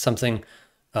 This is something,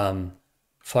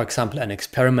 for example, an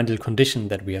experimental condition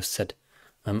that we have set,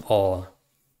 or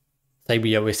say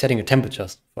we're setting a temperature,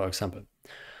 for example.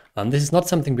 This is not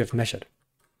something we have measured.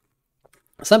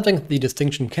 Sometimes the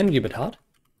distinction can be a bit hard,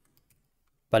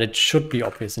 but it should be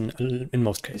obvious in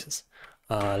most cases.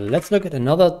 Let's look at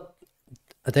another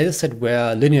data set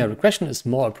where linear regression is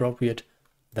more appropriate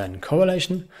than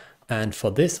correlation. And for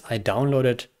this, I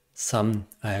downloaded some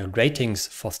ratings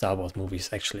for Star Wars movies,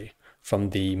 actually,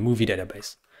 from the movie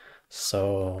database.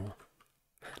 So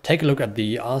take a look at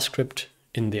the R script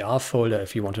in the R folder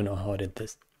if you want to know how I did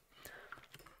this.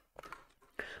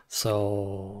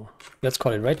 So let's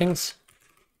call it ratings.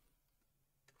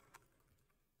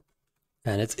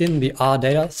 And it's in the R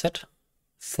dataset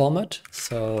format.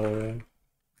 So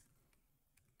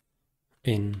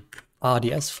in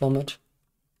RDS format.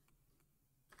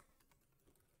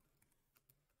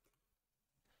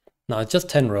 Now it's just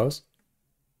 10 rows.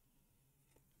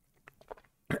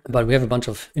 But we have a bunch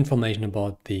of information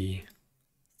about the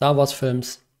Star Wars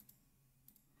films.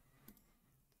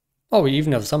 Oh, we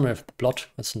even have a summary of the plot.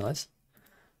 That's nice.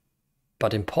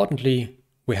 But importantly,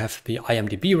 we have the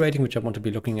IMDb rating, which I want to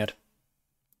be looking at.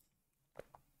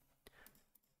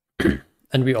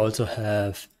 And we also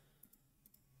have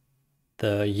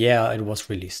the year it was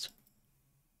released.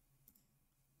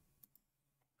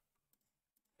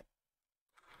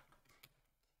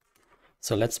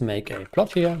 So let's make a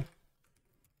plot here.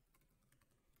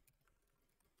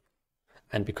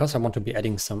 And because I want to be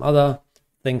adding some other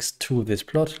things to this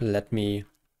plot, let me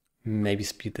maybe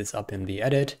speed this up in the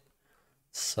edit.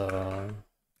 So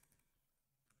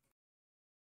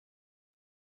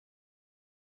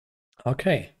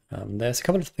okay, there's a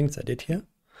couple of things I did here.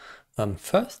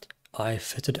 First, I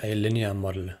fitted a linear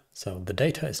model. So the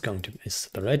data is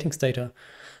the ratings data,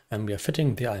 and we are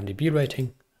fitting the IMDb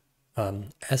rating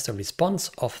as a response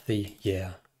of the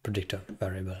year predictor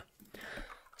variable.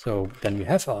 So then we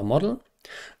have our model,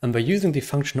 and we're using the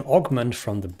function augment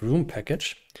from the Broom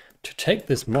package to take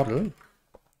this model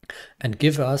and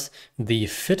give us the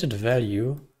fitted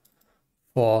value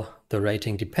for the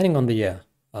rating depending on the year,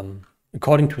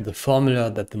 according to the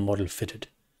formula that the model fitted.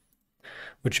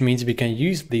 Which means we can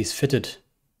use these fitted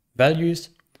values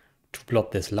to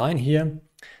plot this line here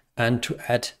and to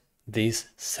add these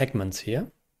segments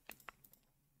here.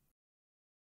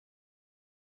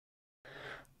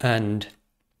 And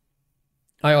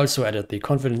I also added the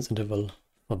confidence interval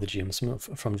for the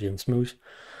from GM-Smooth.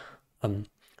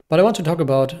 But I want to talk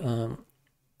about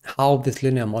how this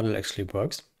linear model actually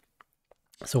works.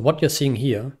 So what you're seeing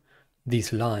here,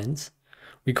 these lines,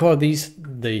 we call these,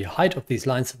 the height of these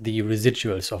lines, the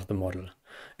residuals of the model.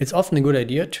 It's often a good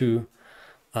idea to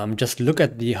just look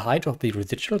at the height of the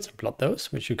residuals and plot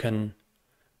those, which you can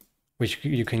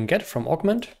get from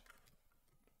augment.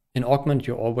 In augment,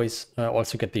 you always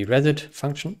also get the resid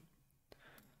function,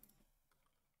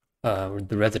 the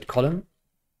resid column.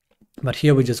 But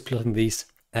here we're just plotting these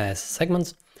as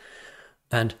segments.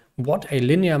 And what a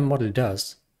linear model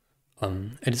does,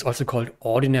 it is also called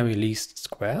ordinary least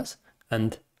squares.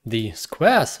 And the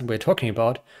squares we're talking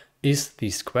about is the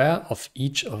square of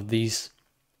each of these,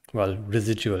 well,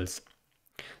 residuals.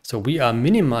 So we are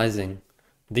minimizing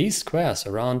these squares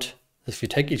around, if you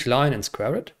take each line and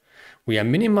square it, we are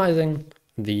minimizing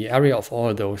the area of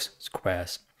all those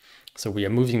squares. So we are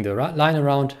moving the line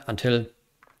around until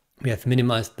we have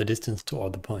minimized the distance to all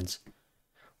the points,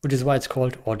 which is why it's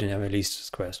called ordinary least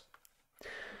squares.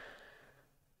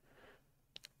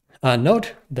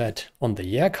 Note that on the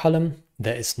year column,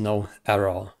 there is no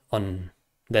error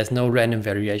there's no random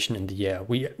variation in the year.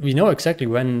 We know exactly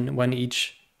when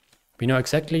each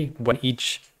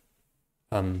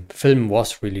film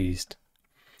was released.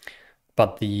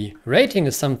 But the rating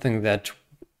is something that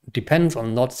depends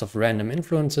on lots of random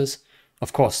influences.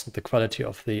 Of course, the quality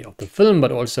of the film,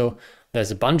 but also there's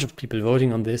a bunch of people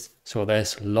voting on this, so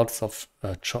there's lots of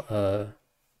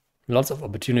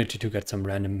opportunity to get some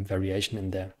random variation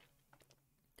in there.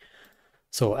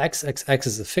 So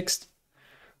x-axis is fixed.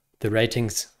 The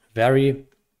ratings vary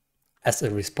as a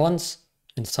response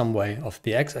in some way of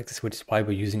the x-axis, which is why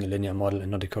we're using a linear model and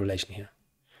not a correlation here.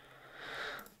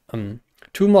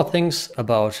 Two more things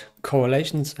about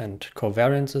correlations and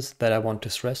covariances that I want to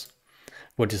stress,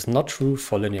 which is not true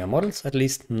for linear models, at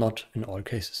least not in all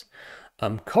cases.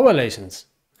 Correlations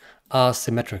are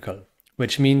symmetrical,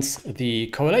 which means the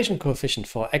correlation coefficient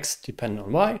for x depending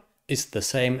on y is the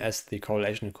same as the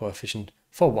correlation coefficient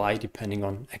for y depending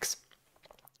on x.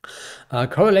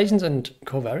 Correlations and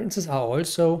covariances are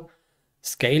also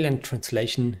scale and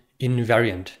translation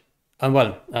invariant.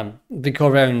 The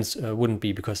covariance wouldn't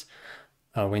be because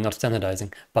we're not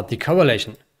standardizing, but the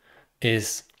correlation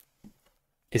is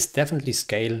definitely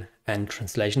scale and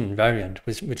translation invariant,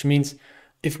 which means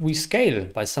if we scale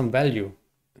by some value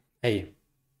a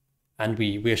and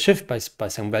we shift by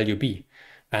some value b,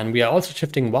 And we are also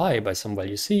shifting y by some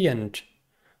value c,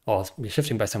 or we're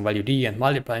shifting by some value d and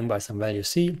multiplying by some value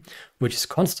c, which is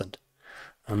constant.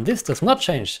 And this does not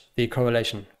change the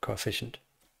correlation coefficient.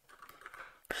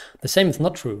 The same is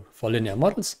not true for linear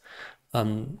models.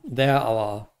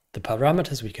 The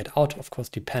parameters we get out, of course,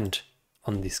 depend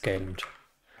on the scale.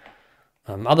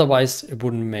 Otherwise, it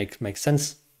wouldn't make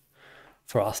sense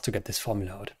for us to get this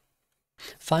formula out.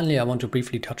 Finally, I want to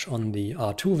briefly touch on the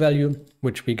R2 value,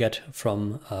 which we get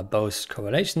from both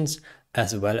correlations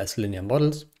as well as linear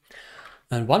models.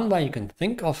 And one way you can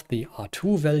think of the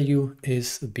R2 value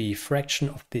is the fraction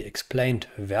of the explained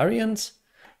variance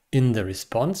in the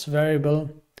response variable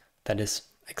that is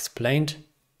explained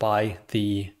by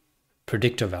the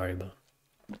predictor variable.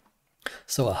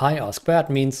 So a high R squared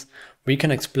means we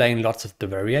can explain lots of the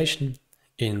variation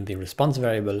in the response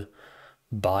variable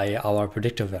by our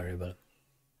predictor variable.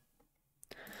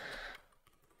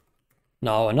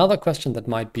 Now, another question that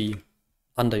might be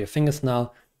under your fingers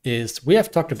now is, we have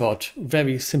talked about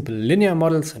very simple linear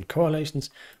models and correlations.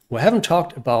 We haven't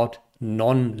talked about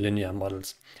non-linear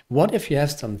models. What if you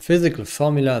have some physical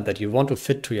formula that you want to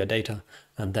fit to your data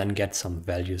and then get some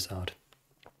values out?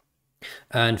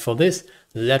 And for this,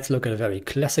 let's look at a very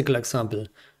classical example,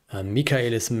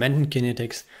 Michaelis-Menten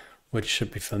kinetics, which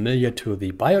should be familiar to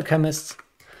the biochemists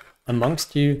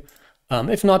amongst you.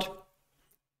 If not,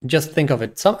 just think of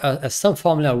it as some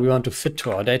formula we want to fit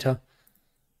to our data,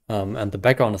 and the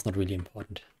background is not really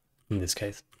important in this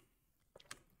case.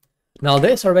 Now,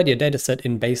 there's already a data set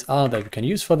in base R that we can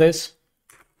use for this,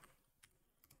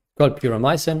 called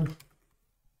puromycin.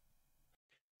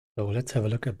 So let's have a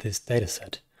look at this data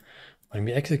set. When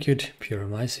we execute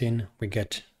puromycin, we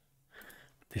get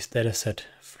this data set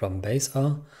from base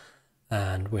R,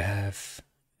 and we have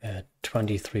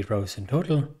 23 rows in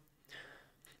total.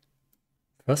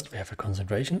 First, we have a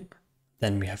concentration,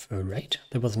 then we have a rate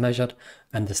that was measured,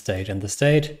 and the state. And the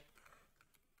state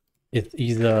is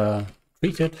either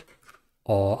treated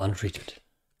or untreated.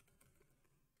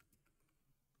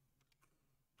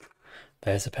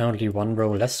 There's apparently one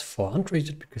row less for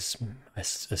untreated because I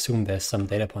assume there's some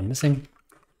data point missing.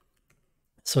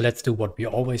 So let's do what we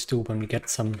always do when we get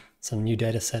some new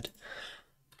data set.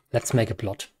 Let's make a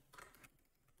plot.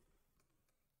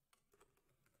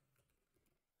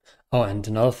 Oh, and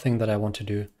another thing that I want to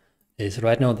do is,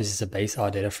 right now this is a base R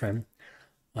data frame.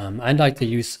 I'd like to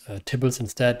use tibbles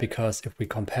instead, because if we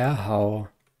compare how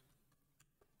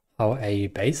a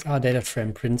base R data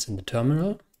frame prints in the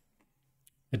terminal,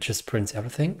 it just prints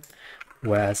everything.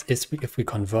 Whereas if we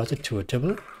convert it to a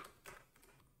tibble,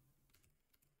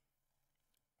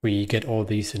 we get all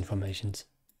these informations,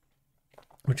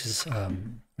 which is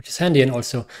handy. And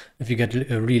also, if you get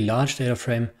a really large data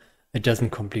frame, it doesn't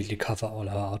completely cover all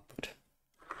our output.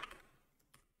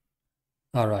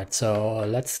 All right, so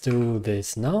let's do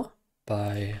this now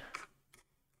by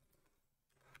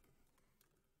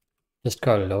just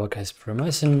call it lowercase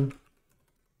puromycin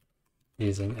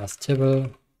using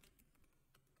as_tibble.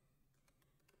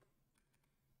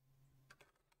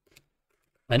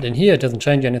 And in here, it doesn't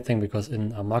change anything, because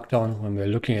in our Markdown, when we're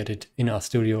looking at it in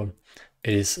RStudio,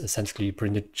 it is essentially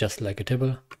printed just like a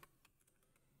tibble.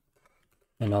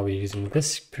 And now we're using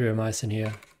this puromycin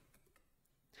here.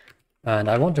 And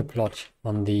I want to plot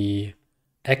on the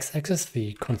x-axis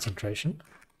the concentration.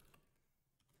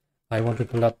 I want to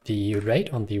plot the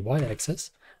rate on the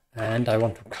y-axis. And I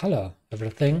want to color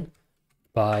everything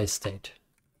by state.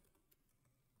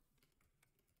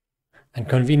 And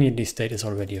conveniently, state is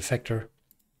already a factor.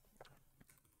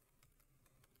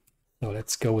 So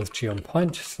let's go with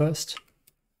geonPoint first.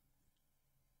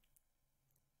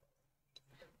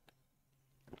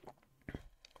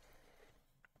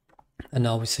 And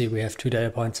now we see we have 2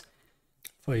 data points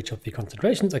for each of the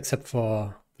concentrations, except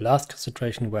for the last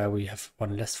concentration, where we have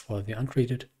one less for the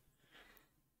untreated.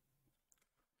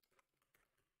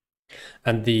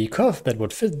 And the curve that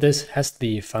would fit this has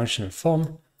the functional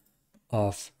form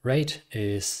of rate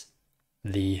is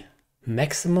the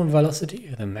maximum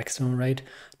velocity, the maximum rate,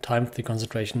 times the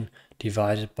concentration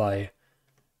divided by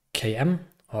Km,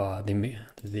 or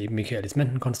the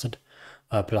Michaelis-Menten constant,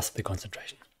 plus the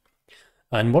concentration.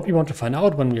 And what we want to find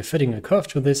out when we're fitting a curve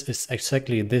to this is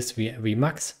exactly this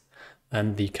Vmax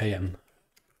and the Km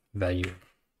value.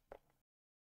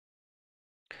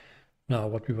 Now,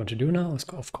 what we want to do now is,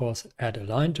 of course, add a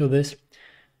line to this.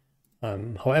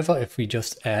 However, if we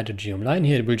just add a geom line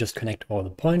here, it will just connect all the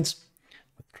points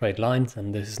with straight lines,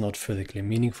 and this is not physically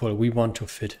meaningful. We want to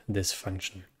fit this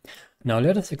function. Now,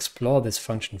 let us explore this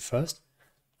function first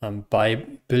by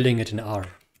building it in R.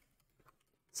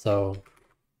 So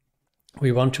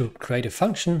we want to create a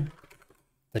function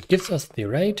that gives us the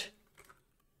rate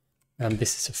and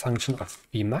this is a function of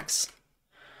Vmax.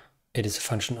 It is a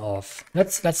function of,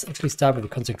 let's actually start with the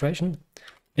concentration.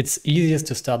 It's easiest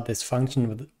to start this function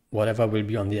with whatever will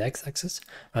be on the x-axis,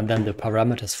 and then the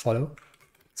parameters follow.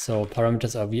 So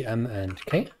parameters are Vm and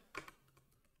K.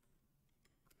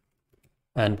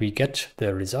 And we get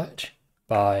the result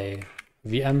by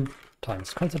Vm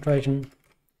times concentration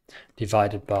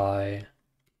divided by,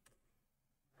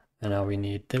 and now we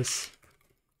need this,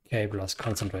 K plus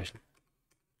concentration.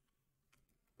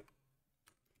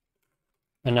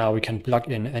 And now we can plug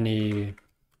in any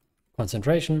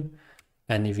concentration,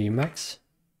 any Vmax,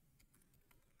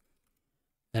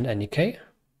 and any K.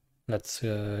 Let's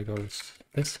go with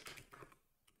this.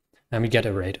 And we get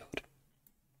a rate out.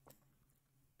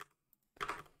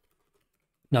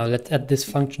 Now let's add this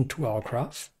function to our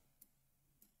graph.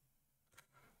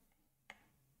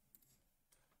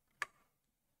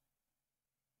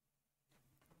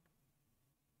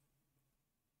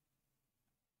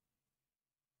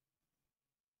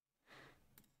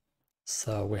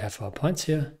 So we have our points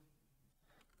here.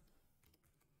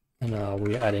 And now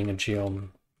we're adding a geom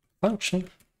function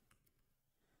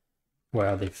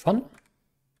where the fun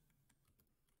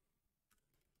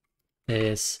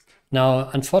is. Now,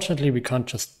 unfortunately, we can't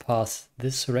just pass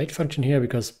this rate function here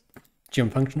because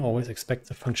geom function always expects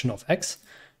a function of x,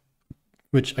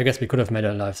 which I guess we could have made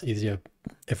our lives easier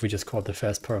if we just called the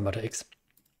first parameter x.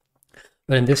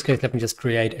 But in this case, let me just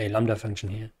create a lambda function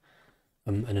here,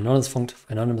 an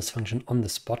anonymous function on the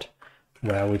spot,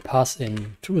 where we pass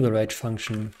in to the rate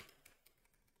function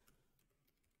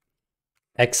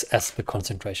x as the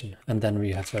concentration. And then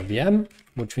we have a Vm,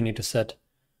 which we need to set.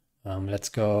 Let's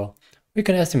go. We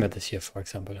can estimate this here, for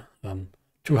example.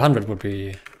 200 would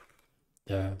be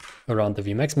around the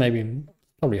Vmax, maybe,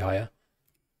 probably higher.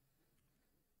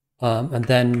 And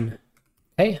then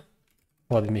K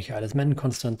for the Michaelis-Menten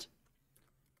constant.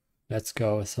 Let's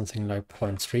go with something like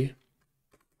 0.3.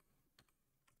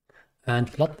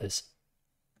 And plot this.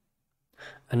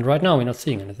 And right now we're not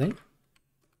seeing anything.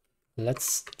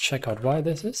 Let's check out why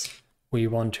this is. We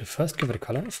want to first give it a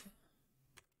color,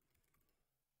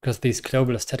 because these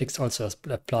global aesthetics also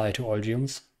apply to all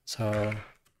geoms. So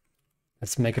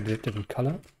let's make it a different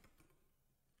color.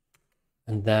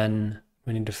 And then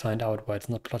we need to find out why it's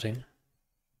not plotting.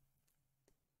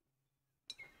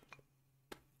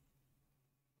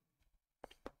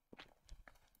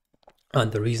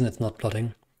 And the reason it's not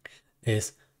plotting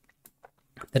is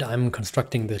that I'm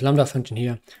constructing this lambda function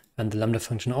here, and the lambda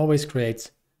function always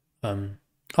creates,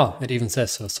 it even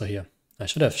says so here. I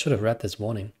should have read this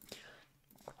warning.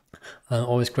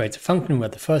 Always creates a function where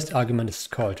the first argument is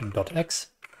called .x,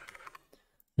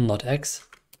 not x,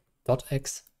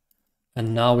 .x,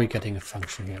 and now we're getting a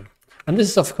function here. And this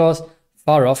is of course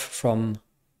far off from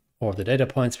all the data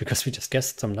points because we just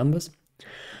guessed some numbers.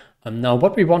 Now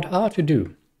what we want R to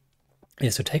do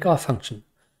is to take our function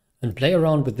and play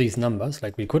around with these numbers,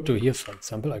 like we could do here, for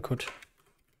example. I could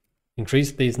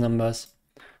increase these numbers,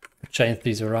 change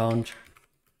these around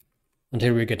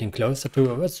until we're getting closer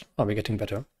to, we're getting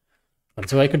better. And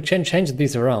so I could change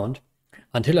these around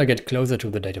until I get closer to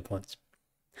the data points.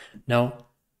 Now,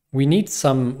 we need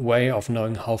some way of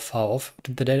knowing how far off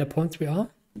to the data points we are.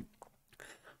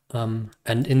 And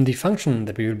in the function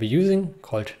that we will be using,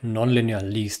 called nonlinear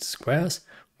least squares,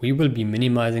 we will be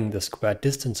minimizing the squared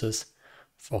distances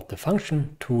of the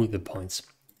function to the points.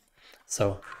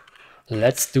 So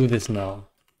let's do this now.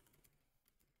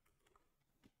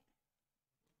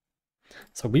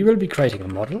 So we will be creating a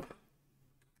model.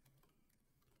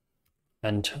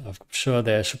 And I'm sure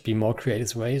there should be more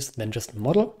creative ways than just a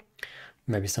model.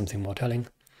 Maybe something more telling,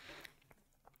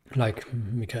 like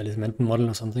Michaelis-Menten model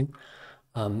or something.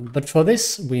 But for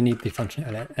this, we need the function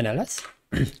NLS.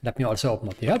 Let me also open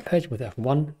up the help page with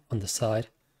F1 on the side.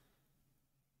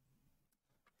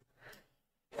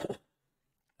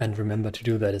 And remember to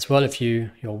do that as well if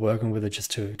you're working with it,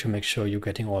 just to make sure you're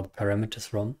getting all the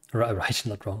parameters right,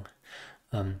 not wrong.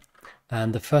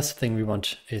 And the first thing we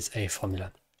want is a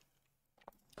formula.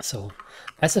 So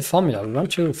as a formula, we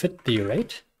want to fit the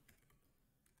rate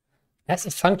as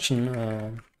a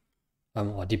function,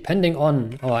 or depending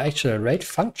on our actual rate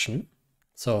function.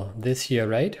 So this here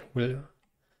rate will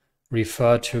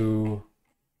refer to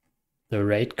the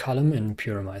rate column in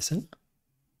Puromycin.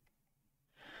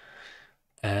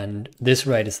 And this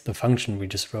rate is the function we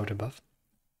just wrote above.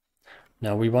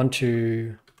 Now we want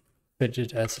to fit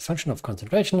it as a function of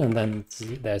concentration, and then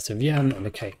there's a Vm and a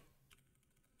K.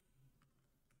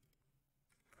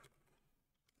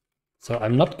 So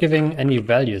I'm not giving any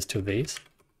values to these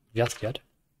just yet.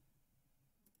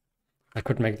 I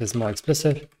could make this more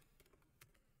explicit,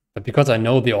 but because I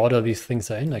know the order these things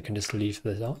are in, I can just leave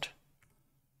this out.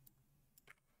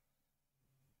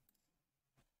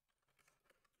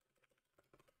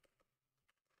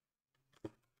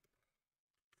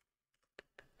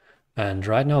 And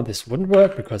right now this wouldn't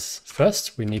work because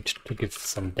first we need to give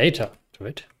some data to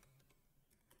it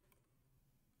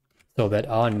so that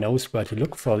R knows where to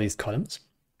look for these columns.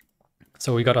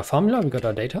 So we got our formula, we got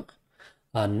our data.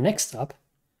 Next up,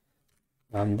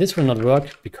 this will not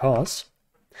work because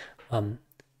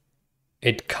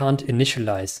it can't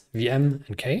initialize VM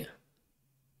and K.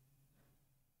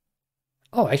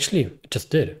 Oh, actually, it just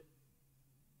did.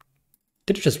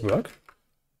 Did it just work?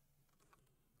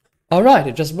 All right,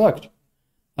 it just worked.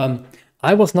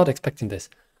 I was not expecting this.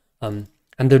 And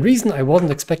the reason I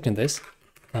wasn't expecting this,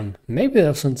 maybe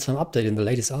there's some update in the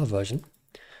latest R version,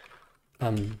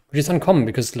 which is uncommon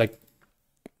because like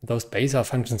those base R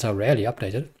functions are rarely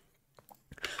updated.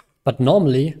 But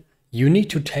normally you need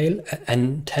to tell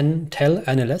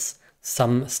NLS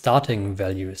some starting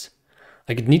values.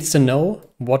 Like it needs to know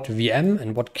what VM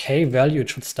and what K value it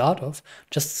should start off,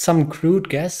 just some crude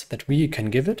guess that we can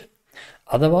give it.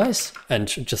 Otherwise, and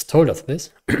it just told us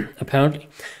this, apparently,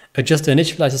 it just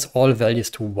initializes all values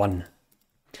to 1.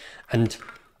 And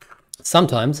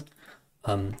sometimes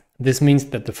this means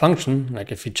that the function,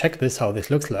 like if you check this, how this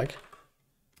looks like,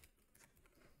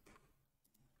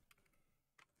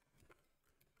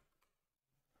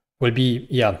 will be,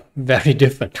 yeah, very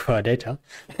different to our data.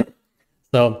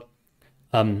 So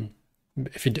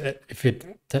if you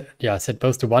set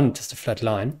both to 1, just a flat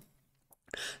line.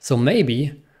 So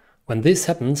maybe when this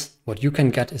happens, what you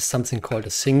can get is something called a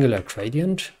singular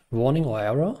gradient warning or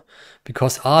error,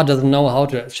 because R doesn't know how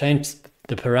to change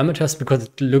the parameters because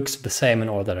it looks the same in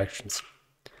all directions.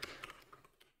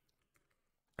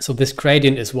 So this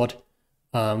gradient is what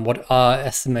R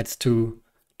estimates to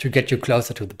get you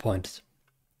closer to the point.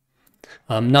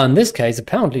 Now in this case,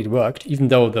 apparently it worked, even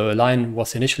though the line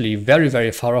was initially very,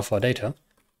 very far off our data.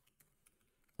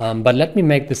 But let me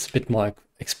make this a bit more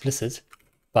explicit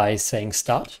by saying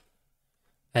start.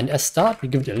 And as start, we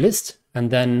give it a list, and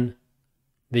then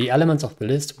the elements of the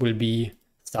list will be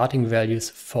starting values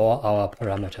for our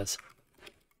parameters.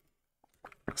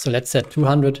 So let's set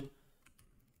 200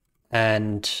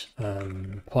 and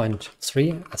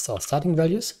 0.3 as our starting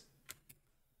values.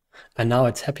 And now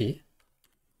it's happy.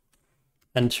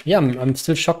 And yeah, I'm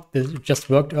still shocked that it just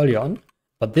worked earlier on,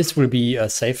 but this will be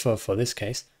safer for this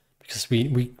case because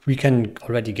we can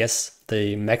already guess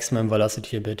the maximum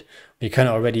velocity a bit. We can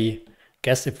already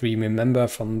guess, if we remember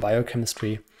from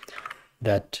biochemistry,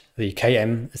 that the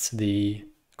Km is the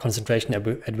concentration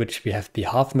at which we have the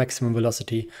half maximum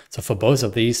velocity. So for both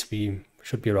of these, we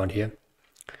should be around here.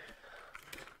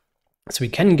 So we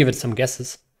can give it some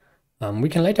guesses. We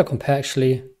can later compare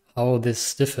actually how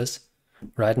this differs.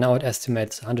 Right now it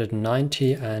estimates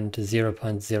 190 and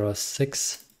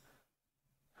 0.06.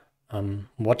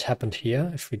 What happened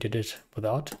here if we did it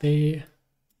without the...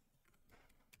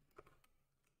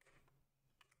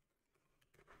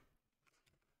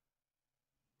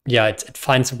 Yeah, it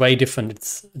finds way different,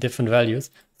 it's different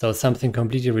values. So something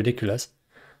completely ridiculous.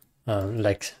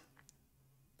 And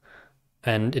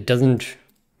it doesn't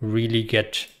really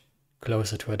get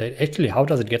closer to a date. Actually, how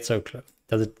does it get so close?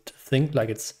 Does it think like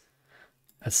it's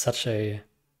at such a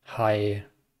high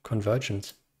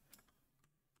convergence?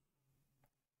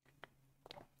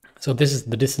 So this is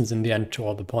the distance in the end to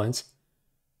all the points.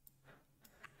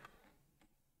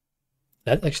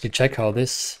 Let's actually check how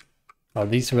these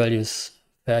values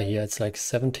fare here. It's like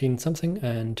 17 something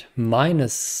and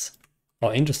minus,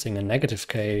 oh interesting, a negative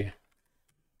K.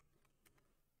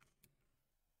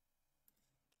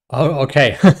 Oh,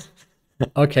 okay.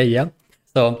 Okay, yeah.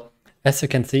 So as you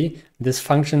can see, this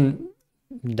function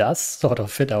does sort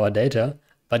of fit our data,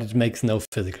 but it makes no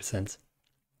physical sense.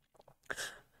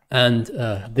 And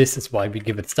this is why we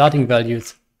give it starting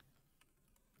values.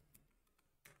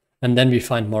 And then we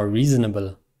find more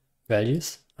reasonable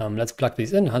values. Let's plug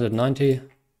these in, 190.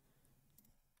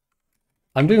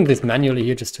 I'm doing this manually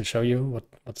here just to show you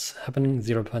what's happening,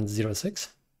 0.06.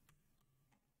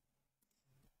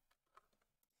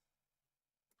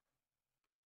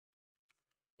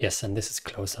 Yes, and this is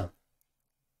closer.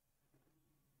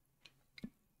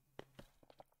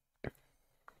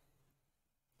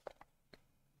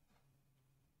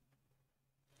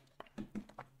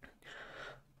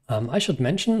 I should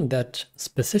mention that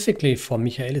specifically for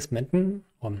Michaelis-Menten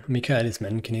or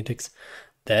Michaelis-Menten kinetics,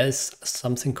 there is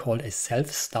something called a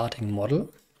self-starting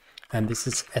model, and this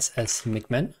is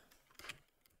SS-McMen.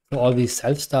 So all these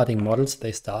self-starting models,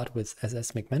 they start with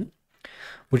SS-McMen,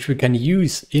 which we can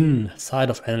use inside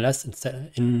of NLS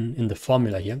instead in the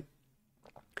formula here.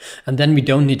 And then we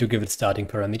don't need to give it starting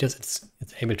parameters.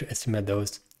 It's able to estimate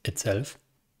those itself.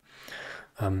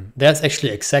 There's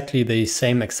actually exactly the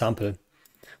same example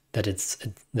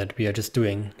that we are just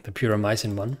doing, the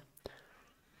puromycin one.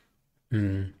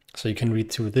 So you can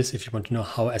read through this if you want to know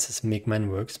how SSMakeMan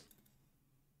works.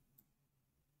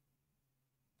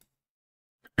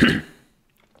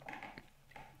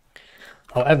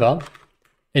 However,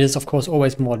 it is of course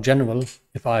always more general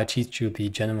if I teach you the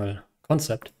general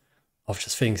concept of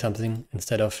just fitting something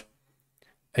instead of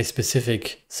a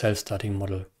specific self-starting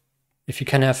model. If you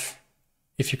can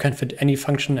fit any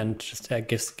function and just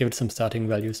give it some starting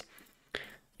values,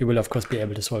 you will of course be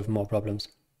able to solve more problems.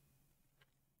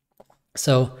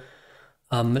 So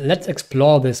let's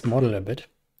explore this model a bit.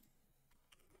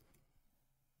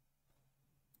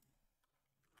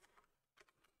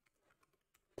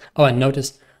 Oh, and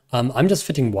notice I'm just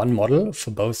fitting one model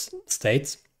for both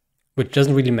states, which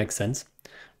doesn't really make sense.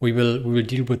 We will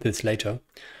deal with this later.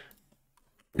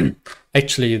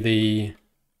 Actually, the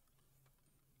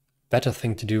better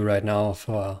thing to do right now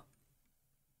for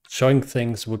showing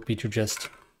things would be to just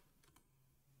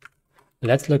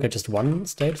let's look at just one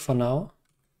state for now.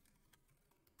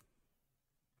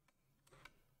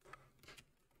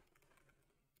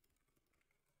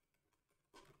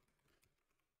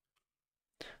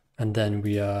 And then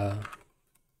we are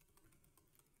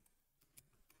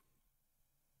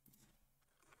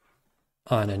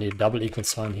and I need a double equal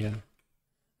sign here.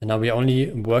 And now we're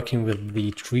only working with the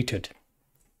treated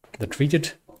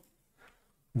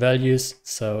values.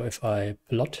 So if I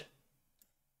plot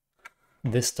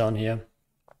this down here,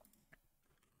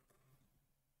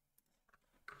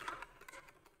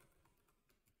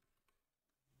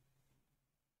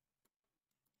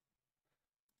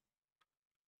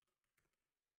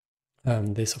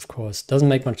 this of course doesn't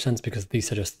make much sense because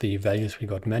these are just the values we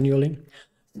got manually.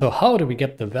 So how do we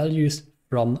get the values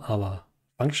from our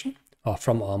function or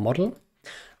from our model?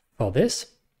 For this,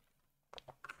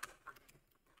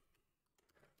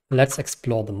 let's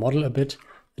explore the model a bit.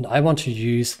 And I want to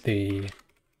use the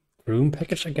Broom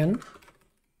package again.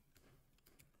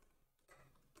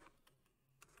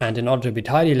 And in order to be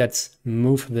tidy, let's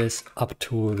move this up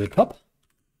to the top.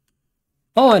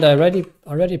 Oh, and I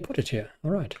already put it here.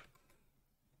 All right.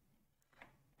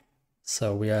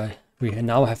 So we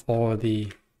now have all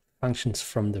the functions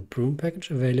from the Broom package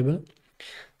available.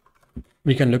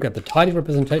 We can look at the tidy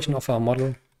representation of our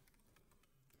model,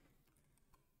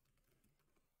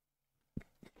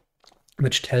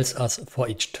 which tells us for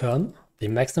each term the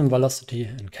maximum velocity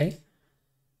in k,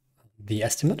 the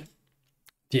estimate,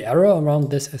 the error around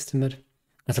this estimate,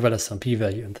 as well as some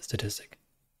p-value in the statistic.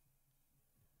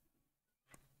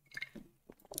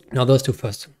 Now those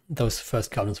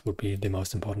first columns would be the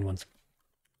most important ones.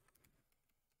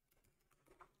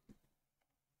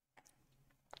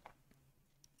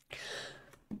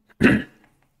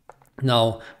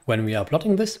 Now, when we are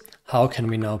plotting this, how can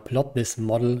we now plot this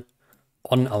model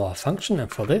on our function?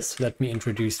 And for this, let me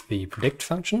introduce the predict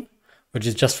function, which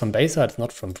is just from Bezier, it's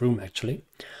not from Broom actually.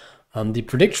 The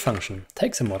predict function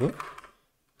takes a model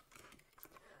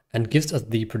and gives us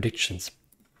the predictions.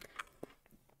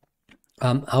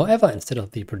 However, instead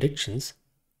of the predictions,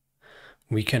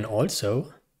 we can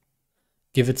also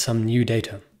give it some new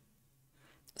data.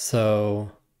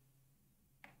 So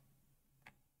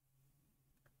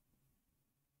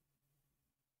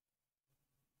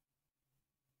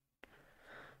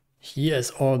here is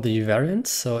all the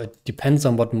variants, so it depends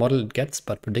on what model it gets,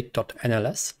 but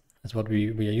predict.nls is what we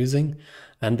are using.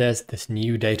 And there's this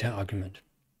new data argument.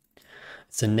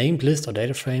 It's a named list or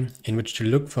data frame in which to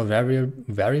look for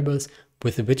variables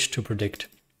with which to predict.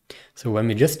 So when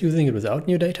we're just using it without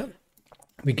new data,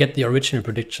 we get the original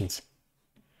predictions.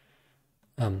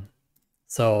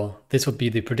 So this would be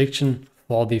the prediction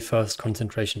for the first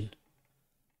concentration,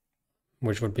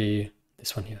 which would be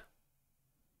this one here.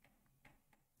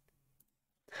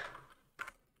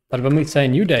 But when we say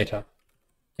new data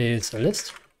is a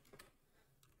list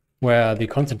where the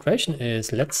concentration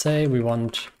is, let's say we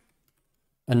want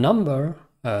a number,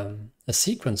 a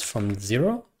sequence from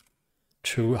 0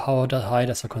 to how high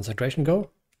does the concentration go?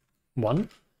 1.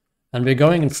 And we're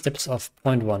going in steps of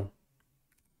 0.1.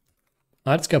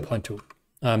 Let's go 0.2,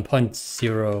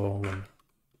 0.01.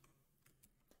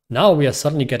 Now we are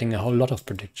suddenly getting a whole lot of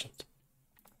predictions,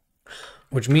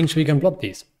 which means we can plot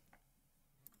these.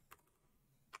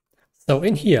 So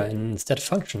in here, in stat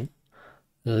function,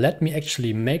 let me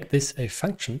actually make this a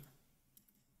function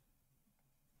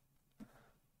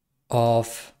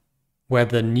of where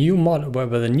the new model, where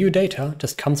the new data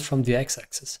just comes from the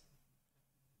x-axis.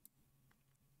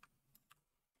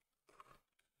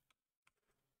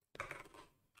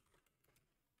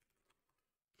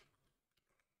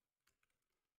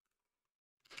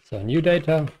 So new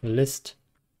data, list,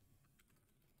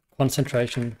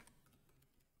 concentration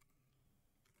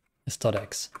is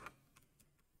 .x.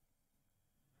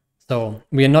 So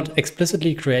we are not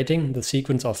explicitly creating the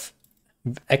sequence of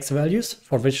x values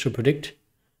for which to predict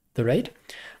the rate.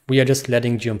 We are just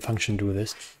letting geom function do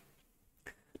this.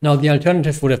 Now the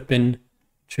alternative would have been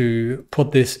to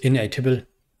put this in a tibble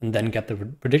and then get the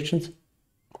predictions.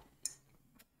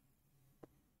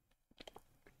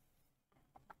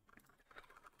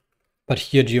 But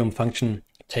here geom function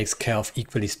takes care of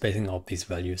equally spacing out these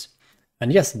values.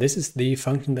 And yes, this is the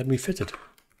function that we fitted.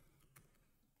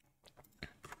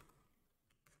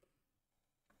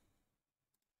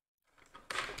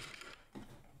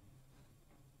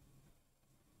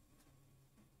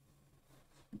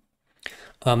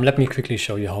 Let me quickly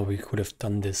show you how we could have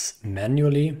done this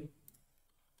manually.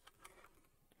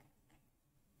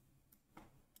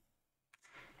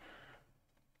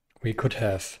 We could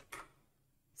have,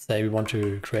 say we want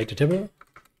to create a tibble.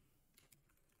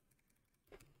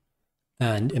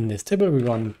 And in this tibble, we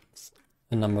want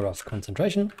a number of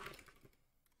concentration,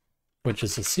 which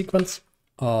is a sequence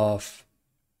of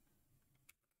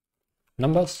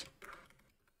numbers,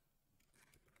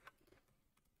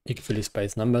 equally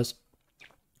spaced numbers.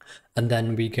 And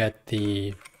then we get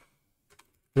the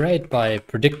rate by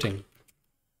predicting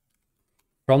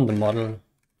from the model.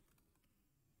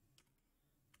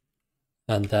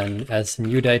 And then as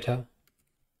new data,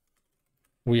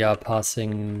 we are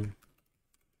passing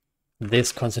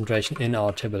this concentration in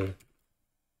our tibble.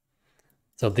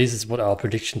 So this is what our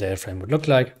prediction data frame would look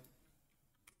like.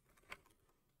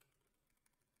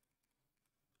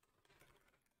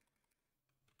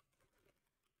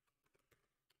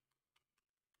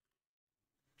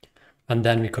 And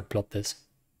then we could plot this.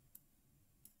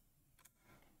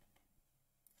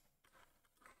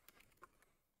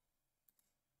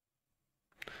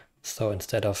 So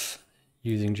instead of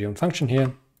using geom function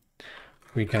here,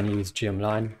 we can use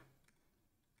geom_line,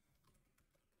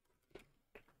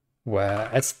 where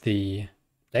as the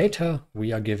data,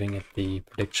 we are giving it the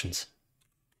predictions.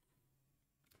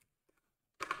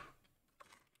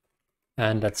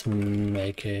 And let's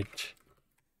make it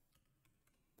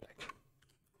black.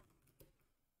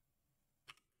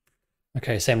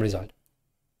 Okay, same result.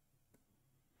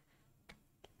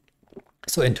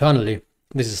 So internally,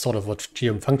 this is sort of what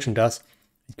geom function does.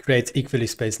 It creates equally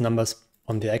spaced numbers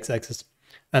on the x-axis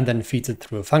and then feeds it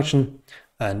through a function.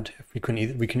 And we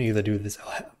can either do this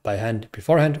by hand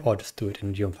beforehand or just do it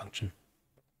in geom function.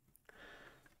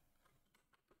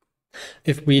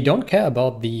 If we don't care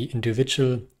about the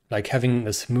individual, like having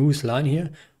a smooth line here,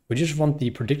 we just want the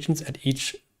predictions at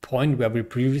each point where we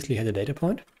previously had a data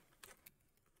point.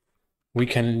 We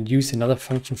can use another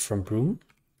function from Broom,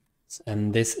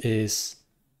 and this is,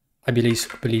 I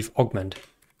believe augment.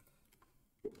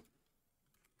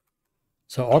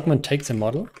 So augment takes a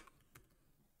model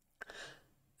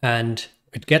and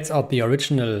it gets out the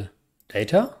original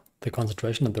data, the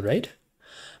concentration and the rate,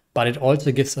 but it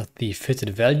also gives us the fitted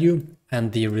value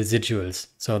and the residuals.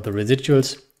 So the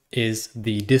residuals is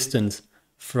the distance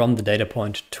from the data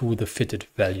point to the fitted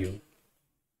value.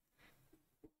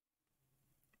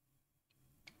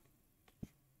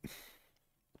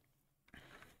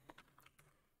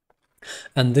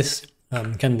 And this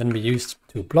can then be used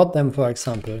to plot them, for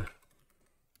example.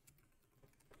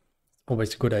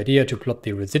 Always a good idea to plot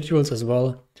the residuals as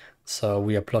well. So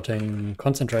we are plotting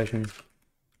concentration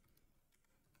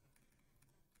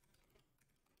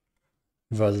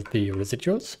versus the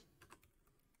residuals.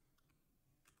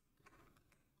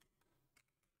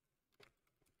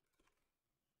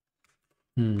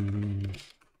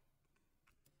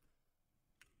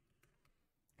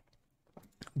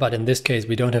 But in this case,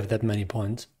 we don't have that many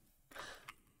points.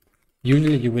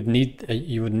 Usually you would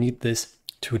need this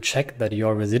to check that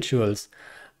your residuals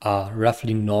are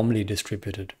roughly normally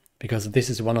distributed, because this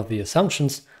is one of the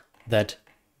assumptions that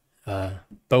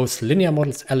both linear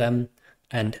models LM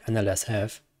and NLS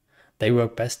have. They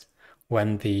work best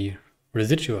when the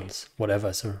residuals,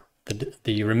 whatever, so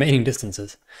the remaining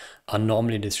distances are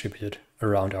normally distributed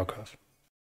around our curve.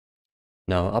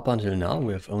 Now, up until now,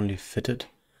 we have only fitted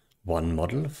one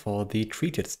model for the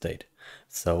treated state.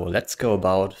 So let's go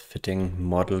about fitting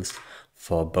models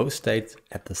for both states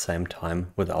at the same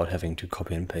time without having to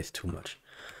copy and paste too much.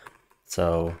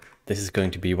 So this is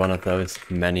going to be one of those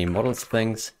many models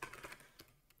things.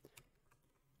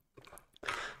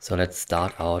 So let's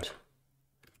start out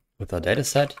with our data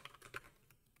set.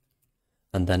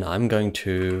 And then I'm going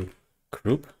to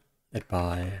group it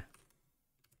by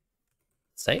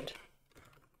state.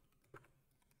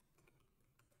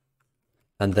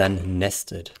 And then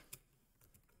nest it.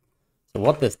 So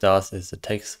what this does is it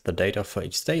takes the data for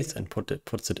each state and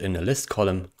puts it in a list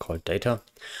column called data,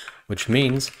 which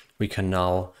means we can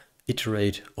now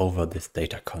iterate over this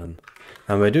data column.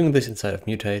 And we're doing this inside of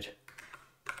mutate.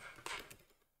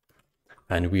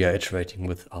 And we are iterating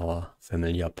with our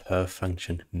familiar per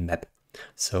function map.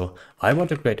 So I want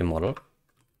to create a model.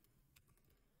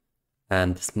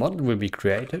 And this model will be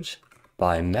created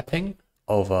by mapping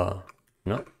over,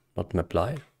 no, not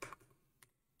maply,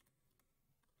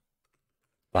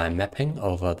 by mapping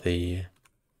over the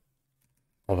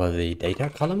data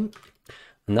column.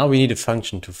 And now we need a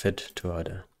function to fit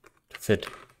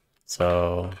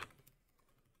So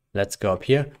let's go up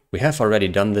here. We have already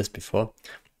done this before.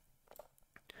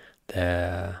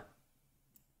 There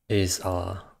is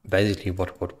basically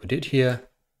what we did here.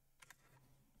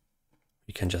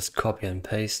 We can just copy and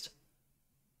paste.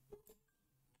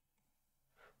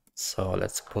 So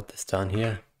let's put this down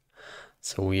here.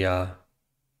 So we are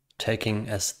taking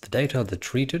as the data the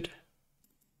treated,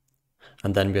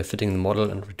 and then we are fitting the model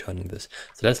and returning this.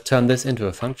 So let's turn this into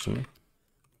a function.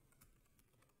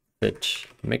 Fit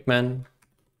migman.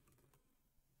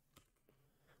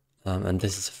 And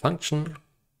this is a function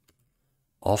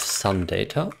of some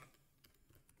data.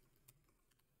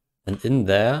 And in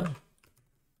there,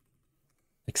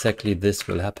 exactly this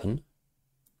will happen.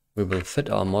 We will fit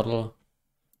our model.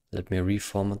 Let me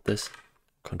reformat this.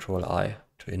 Control I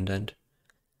to indent.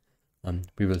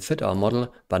 We will fit our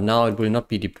model, but now it will not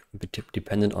be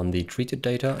dependent on the treated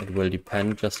data. It will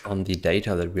depend just on the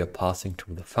data that we are passing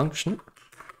to the function.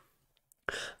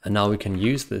 And now we can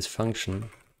use this function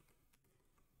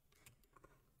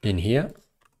in here.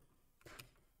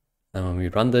 And when we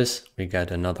run this, we get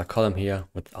another column here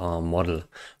with our model.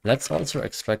 Let's also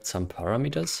extract some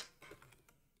parameters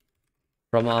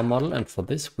from our model. And for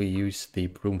this, we use the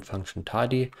Broom function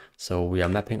tidy. So we are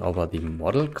mapping over the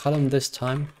model column this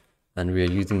time. And we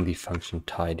are using the function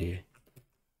tidy.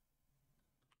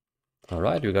 All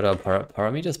right, we got our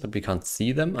parameters, but we can't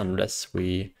see them unless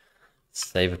we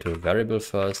save it to a variable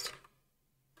first.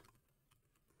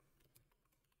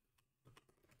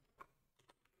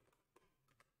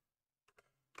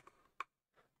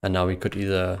 And now we could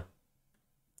either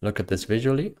look at this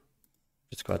visually,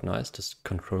 it's quite nice, just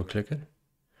control click it.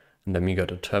 And then we got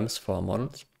the terms for our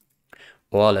models.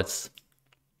 Or let's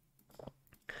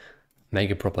make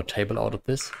a proper table out of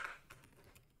this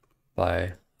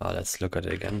by, let's look at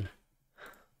it again,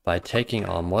 by taking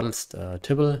our models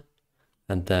table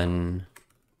and then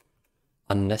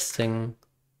unnesting.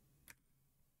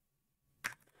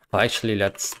 Or actually,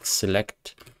 let's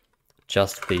select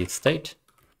just the state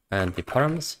and the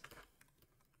params,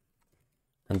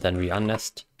 and then we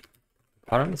unnest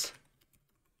params.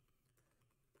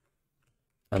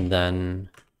 And then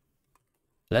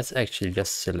let's actually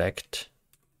just select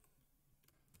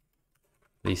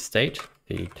the state,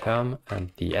 the term,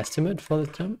 and the estimate for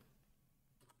the term.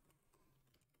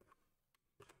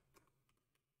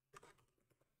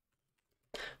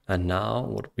 And now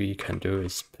what we can do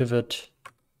is pivot,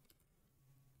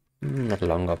 not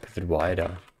longer, pivot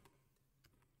wider.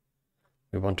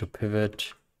 We want to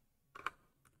pivot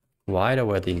wider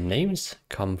where the names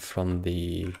come from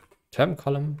the term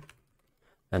column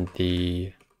and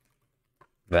the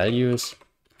values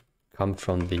come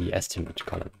from the estimate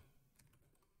column.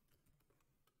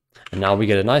 And now we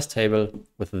get a nice table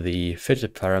with the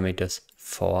fitted parameters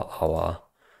for our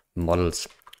models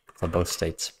for both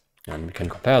states. And we can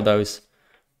compare those,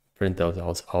 print those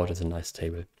out as a nice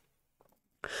table.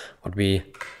 What we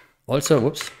also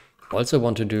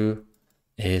want to do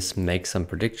is make some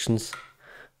predictions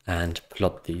and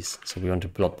plot these. So we want to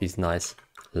plot these nice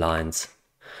lines.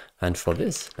 And for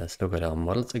this, let's look at our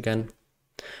models again.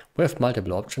 We have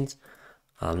multiple options.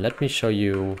 Let me show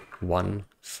you one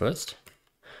first.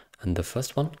 And the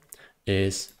first one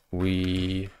is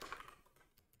we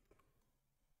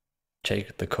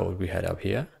take the code we had up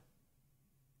here,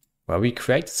 where we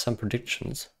create some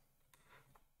predictions.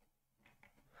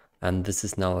 And this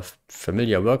is now a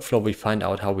familiar workflow. We find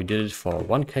out how we did it for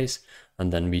one case,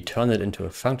 and then we turn it into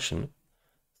a function.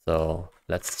 So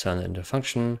let's turn it into a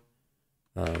function,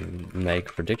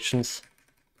 make predictions.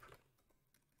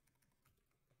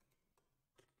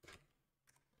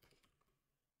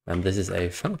 And this is a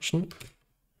function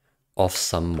of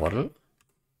some model.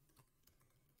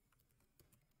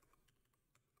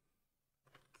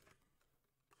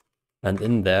 And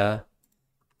in there,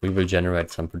 we will generate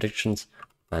some predictions.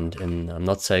 And I'm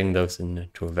not saying those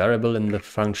into a variable in the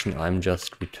function, I'm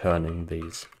just returning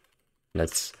these.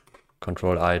 Let's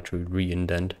Control I to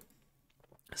re-indent.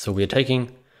 So we're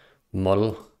taking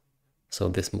model. So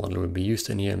this model will be used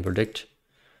in here and predict.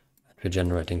 And we're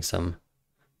generating some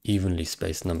evenly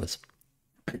spaced numbers.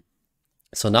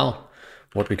 So now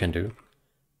what we can do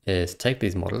is take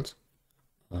these models,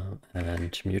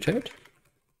 and mutate.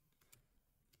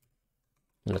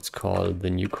 Let's call the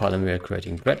new column we are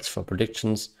creating breadths for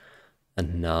predictions.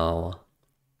 And now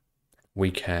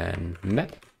we can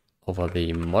map over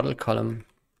the model column.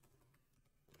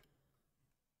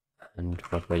 And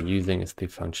what we're using is the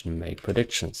function make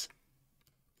predictions.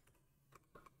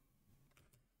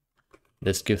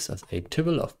 This gives us a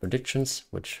table of predictions,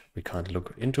 which we can't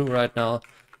look into right now.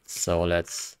 So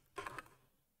let's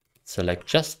select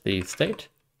just the state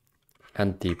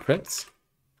and the breadths.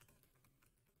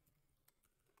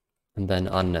 And then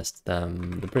unnest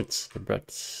them, the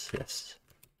breadths, yes.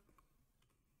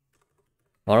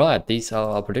 All right, these are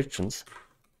our predictions.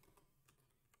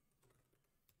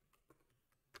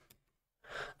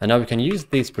 And now we can use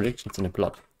these predictions in a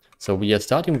plot. So we are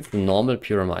starting with the normal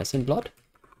Puromycin plot.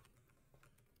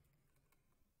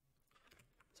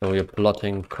 So we are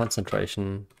plotting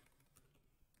concentration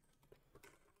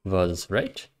versus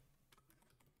rate,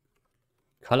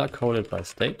 color coded by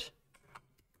state.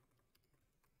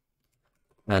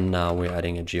 And now we're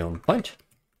adding a geom point.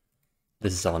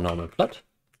 This is our normal plot.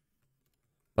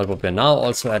 But what we're now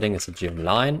also adding is a geom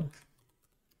line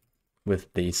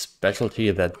with the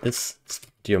specialty that this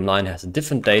geom line has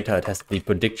different data. It has the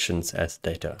predictions as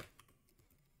data.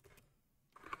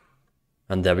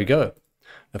 And there we go.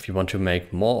 If you want to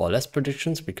make more or less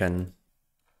predictions, we can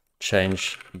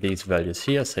change these values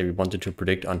here. Say we wanted to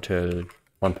predict until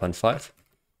 1.5.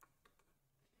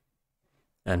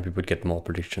 And we would get more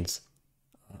predictions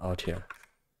out here.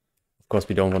 Of course,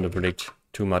 we don't want to predict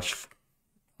too much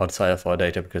outside of our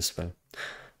data because, well,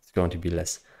 it's going to be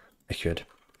less accurate.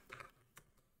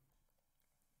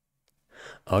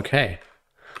 Okay.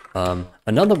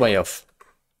 Another way of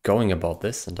going about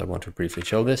this, and I want to briefly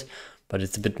show this, but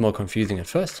it's a bit more confusing at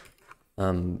first,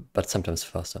 but sometimes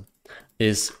faster,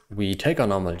 is we take our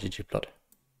normal ggplot.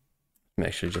 Let me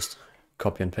actually just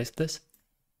copy and paste this.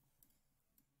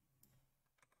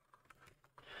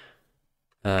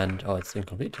 And, oh, it's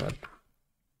incomplete, right?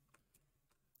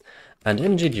 And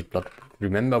in ggplot,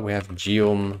 remember we have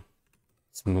geom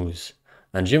smooth.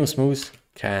 And geom smooth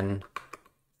can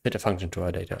fit a function to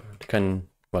our data. It can,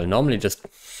 well, normally just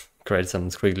create some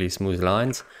squiggly smooth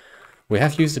lines. We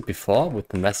have used it before with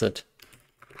the method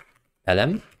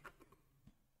lm.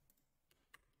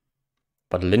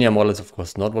 But linear model is of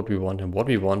course not what we want, and what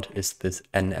we want is this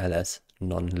NLS,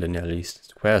 non-linear least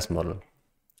squares model.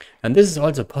 And this is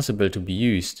also possible to be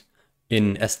used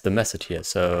in as the method here.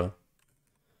 So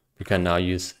we can now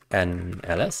use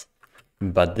NLS,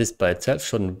 but this by itself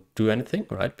shouldn't do anything,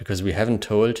 right? Because we haven't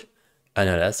told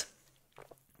NLS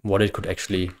what it could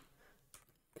actually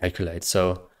calculate.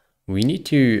 So we need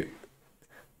to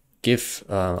give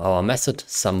our method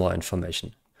some more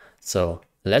information. So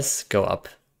let's go up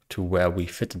to where we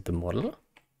fitted the model.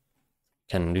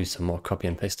 Can do some more copy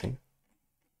and pasting.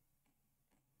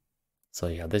 So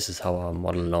yeah, this is how our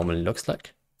model normally looks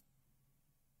like.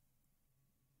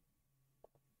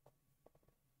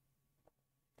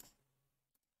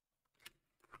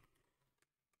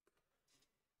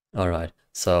 All right,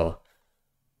 so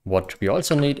what we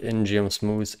also need in geom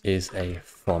smooth is a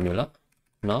formula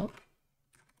now.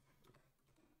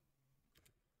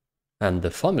 And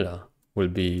the formula will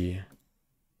be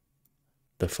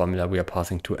the formula we are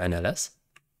passing to NLS.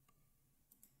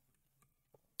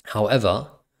 However,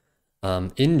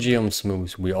 in geom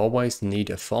smooth, we always need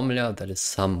a formula that is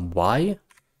some y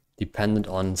dependent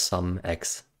on some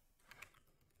x.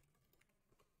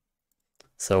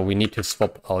 So we need to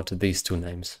swap out these two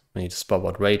names. We need to swap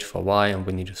out rate for y, and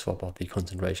we need to swap out the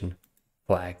concentration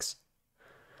for x.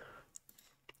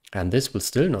 And this will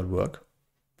still not work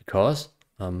because,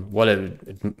 well,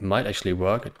 it might actually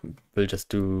work. It will just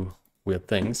do weird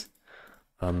things.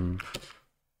 No,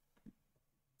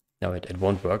 it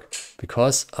won't work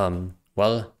because,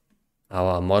 well,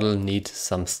 our model needs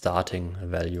some starting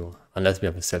value unless we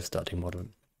have a self-starting model.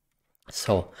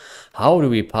 So how do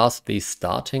we pass these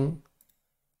starting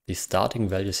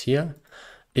values here?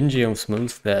 In geom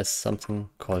smooth, there's something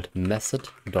called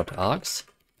method.args.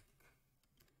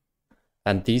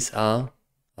 And these are,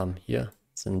 here,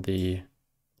 it's in the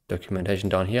documentation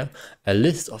down here, a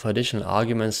list of additional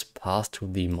arguments passed to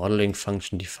the modeling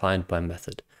function defined by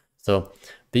method. So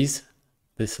this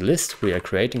list we are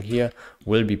creating here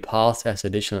will be passed as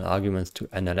additional arguments to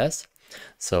NLS.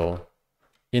 So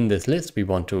in this list, we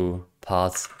want to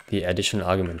pass the additional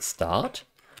argument start.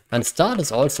 And start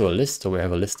is also a list, so we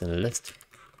have a list in a list,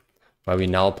 where we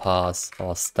now pass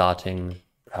our starting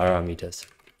parameters.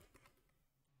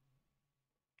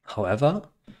 However,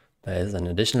 there is an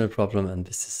additional problem, and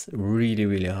this is really,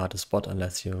 really hard to spot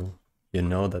unless you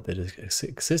know that it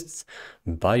exists.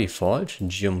 By default,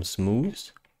 geom smooth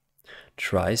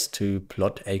tries to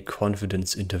plot a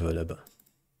confidence interval.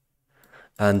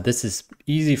 And this is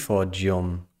easy for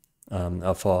geom,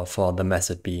 for the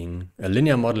method being a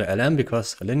linear model LM,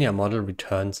 because a linear model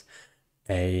returns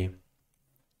a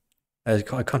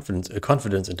confidence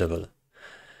interval.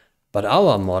 But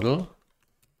our model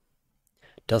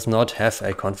does not have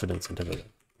a confidence interval.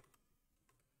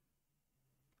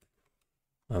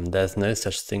 There's no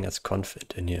such thing as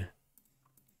confid in here.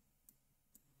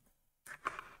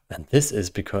 And this is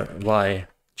because why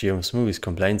geom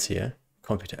complains here.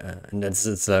 And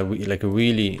it's like a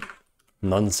really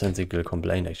nonsensical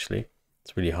complaint, actually.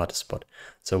 It's really hard to spot.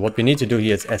 So what we need to do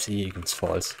here is SE equals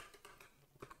false.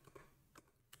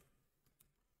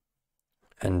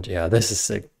 And yeah, this is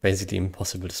like basically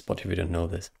impossible to spot if you don't know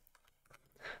this.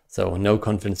 So no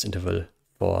confidence interval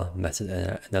for method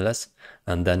NLS,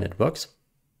 and then it works.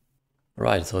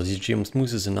 Right, so the geom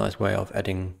is a nice way of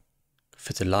adding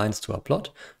fitted lines to our plot.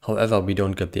 However, we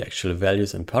don't get the actual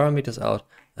values and parameters out,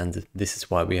 and this is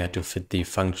why we had to fit the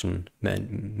function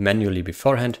manually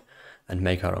beforehand and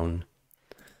make our own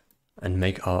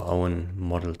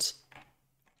models.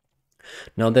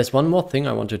 Now there's one more thing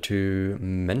I wanted to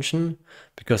mention,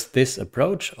 because this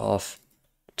approach of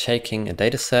taking a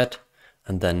data set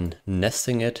and then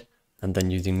nesting it and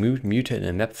then using mutate in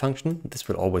a map function, this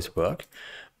will always work.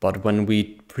 But when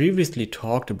we previously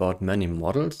talked about many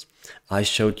models, I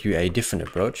showed you a different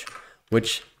approach,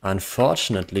 which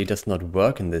unfortunately does not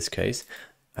work in this case.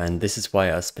 And this is why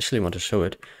I especially want to show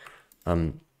it,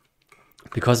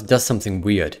 because it does something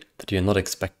weird that you're not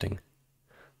expecting.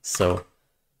 So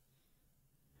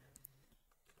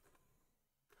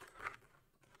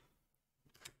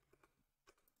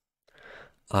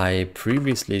I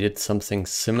previously did something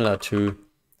similar to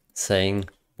saying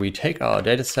we take our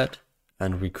data set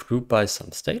and we group by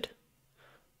some state,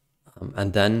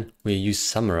 and then we use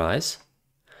summarize.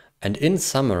 And in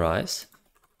summarize,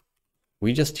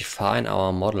 we just define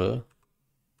our model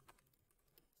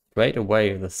straight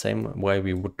away the same way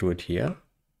we would do it here.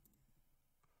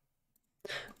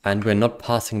 And we're not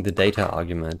passing the data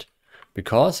argument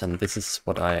because, and this is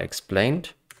what I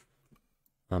explained,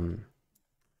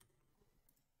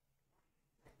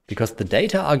 because the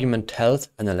data argument tells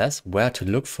NLS where to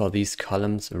look for these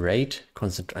columns rate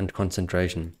and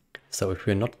concentration. So if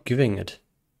we're not giving it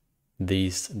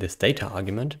this data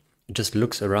argument, it just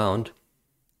looks around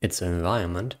its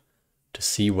environment to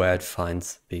see where it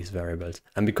finds these variables.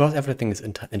 And because everything is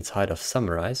inside of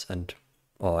summarize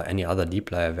or any other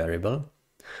dplyr variable,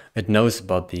 it knows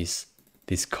about these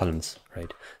columns,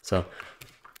 right? So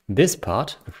this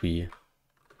part, if we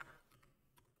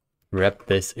wrap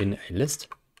this in a list,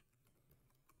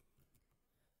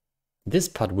 this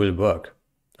part will work.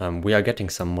 We are getting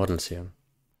some models here.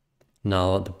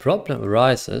 Now the problem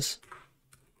arises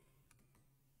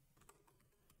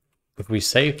if we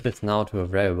save this now to a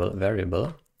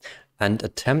variable and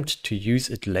attempt to use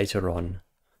it later on.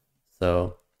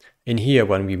 So in here,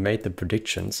 when we made the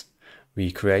predictions,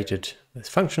 we created this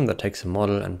function that takes a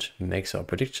model and makes our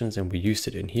predictions, and we used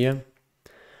it in here.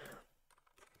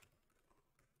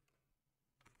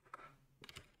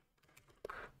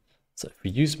 So if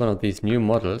we use one of these new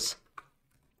models,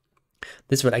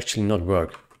 this will actually not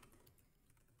work.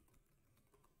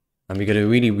 And we get a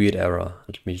really weird error.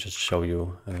 Let me just show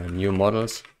you new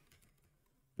models.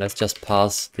 Let's just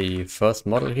pass the first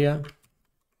model here.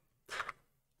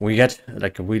 We get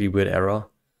like a really weird error.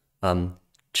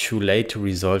 Too late to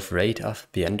resolve rate at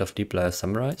the end of dplyr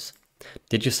summarize.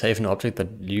 Did you save an object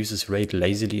that uses rate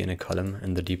lazily in a column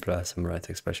in the dplyr summarize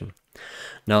expression?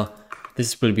 Now,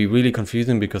 this will be really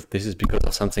confusing because this is because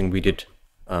of something we did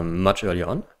much earlier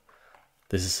on.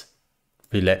 This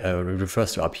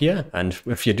refers to up here, and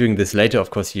if you're doing this later, of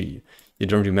course, you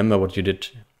don't remember what you did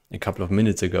a couple of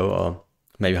minutes ago or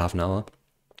maybe half an hour.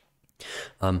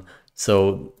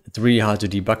 So it's really hard to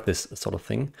debug this sort of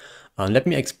thing. Let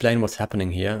me explain what's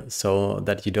happening here so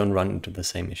that you don't run into the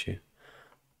same issue.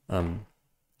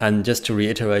 And just to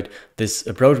reiterate, this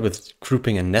approach with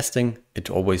grouping and nesting, it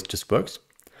always just works.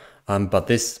 But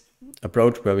this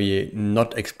approach where we're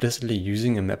not explicitly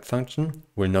using a map function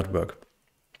will not work.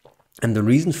 And the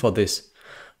reason for this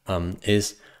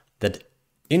is that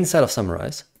inside of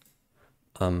summarize,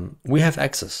 we have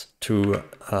access to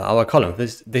our column.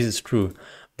 This is true,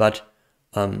 but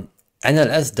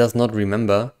NLS does not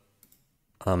remember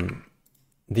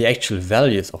the actual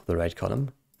values of the rate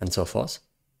column and so forth.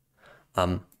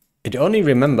 It only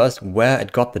remembers where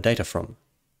it got the data from,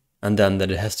 and then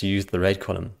that it has to use the rate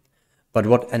column. But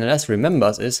what NLS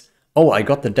remembers is, oh, I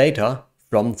got the data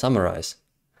from summarize.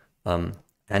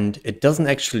 And it doesn't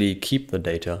actually keep the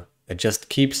data. It just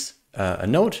keeps a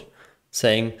note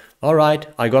saying, all right,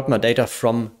 I got my data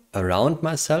from around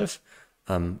myself.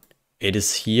 It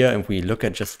is here, and we look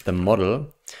at just the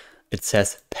model, it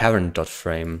says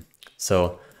parent.frame.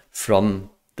 So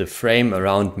from the frame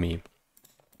around me.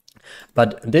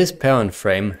 But this parent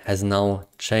frame has now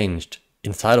changed.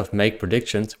 Inside of make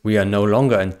predictions, we are no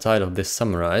longer inside of this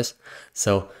summarize.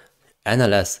 So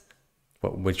NLS,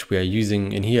 which we are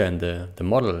using in here in the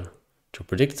model to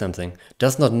predict something,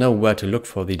 does not know where to look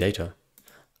for the data.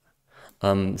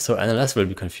 So NLS will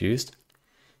be confused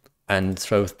and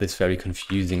throws this very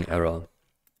confusing error.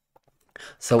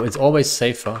 So it's always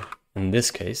safer in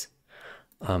this case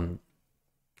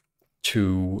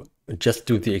to just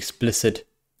do the explicit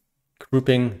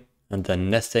grouping and then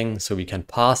nesting, so we can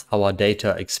pass our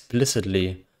data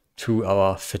explicitly to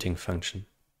our fitting function.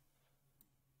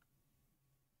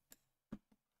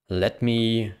 Let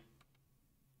me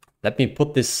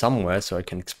put this somewhere so I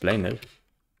can explain it.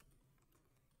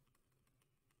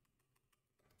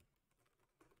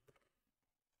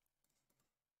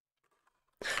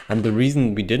 And the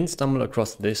reason we didn't stumble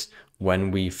across this when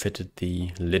we fitted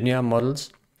the linear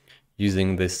models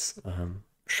using this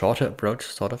shorter approach,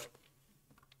 sort of,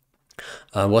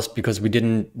 was because we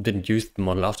didn't use the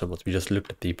model afterwards. We just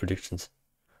looked at the predictions,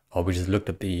 or we just looked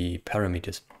at the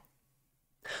parameters.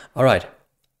 All right.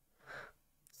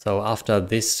 So after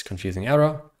this confusing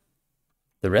error,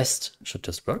 the rest should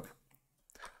just work.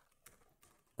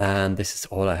 And this is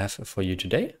all I have for you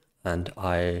today. And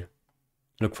I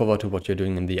look forward to what you're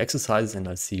doing in the exercises, and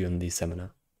I'll see you in the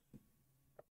seminar.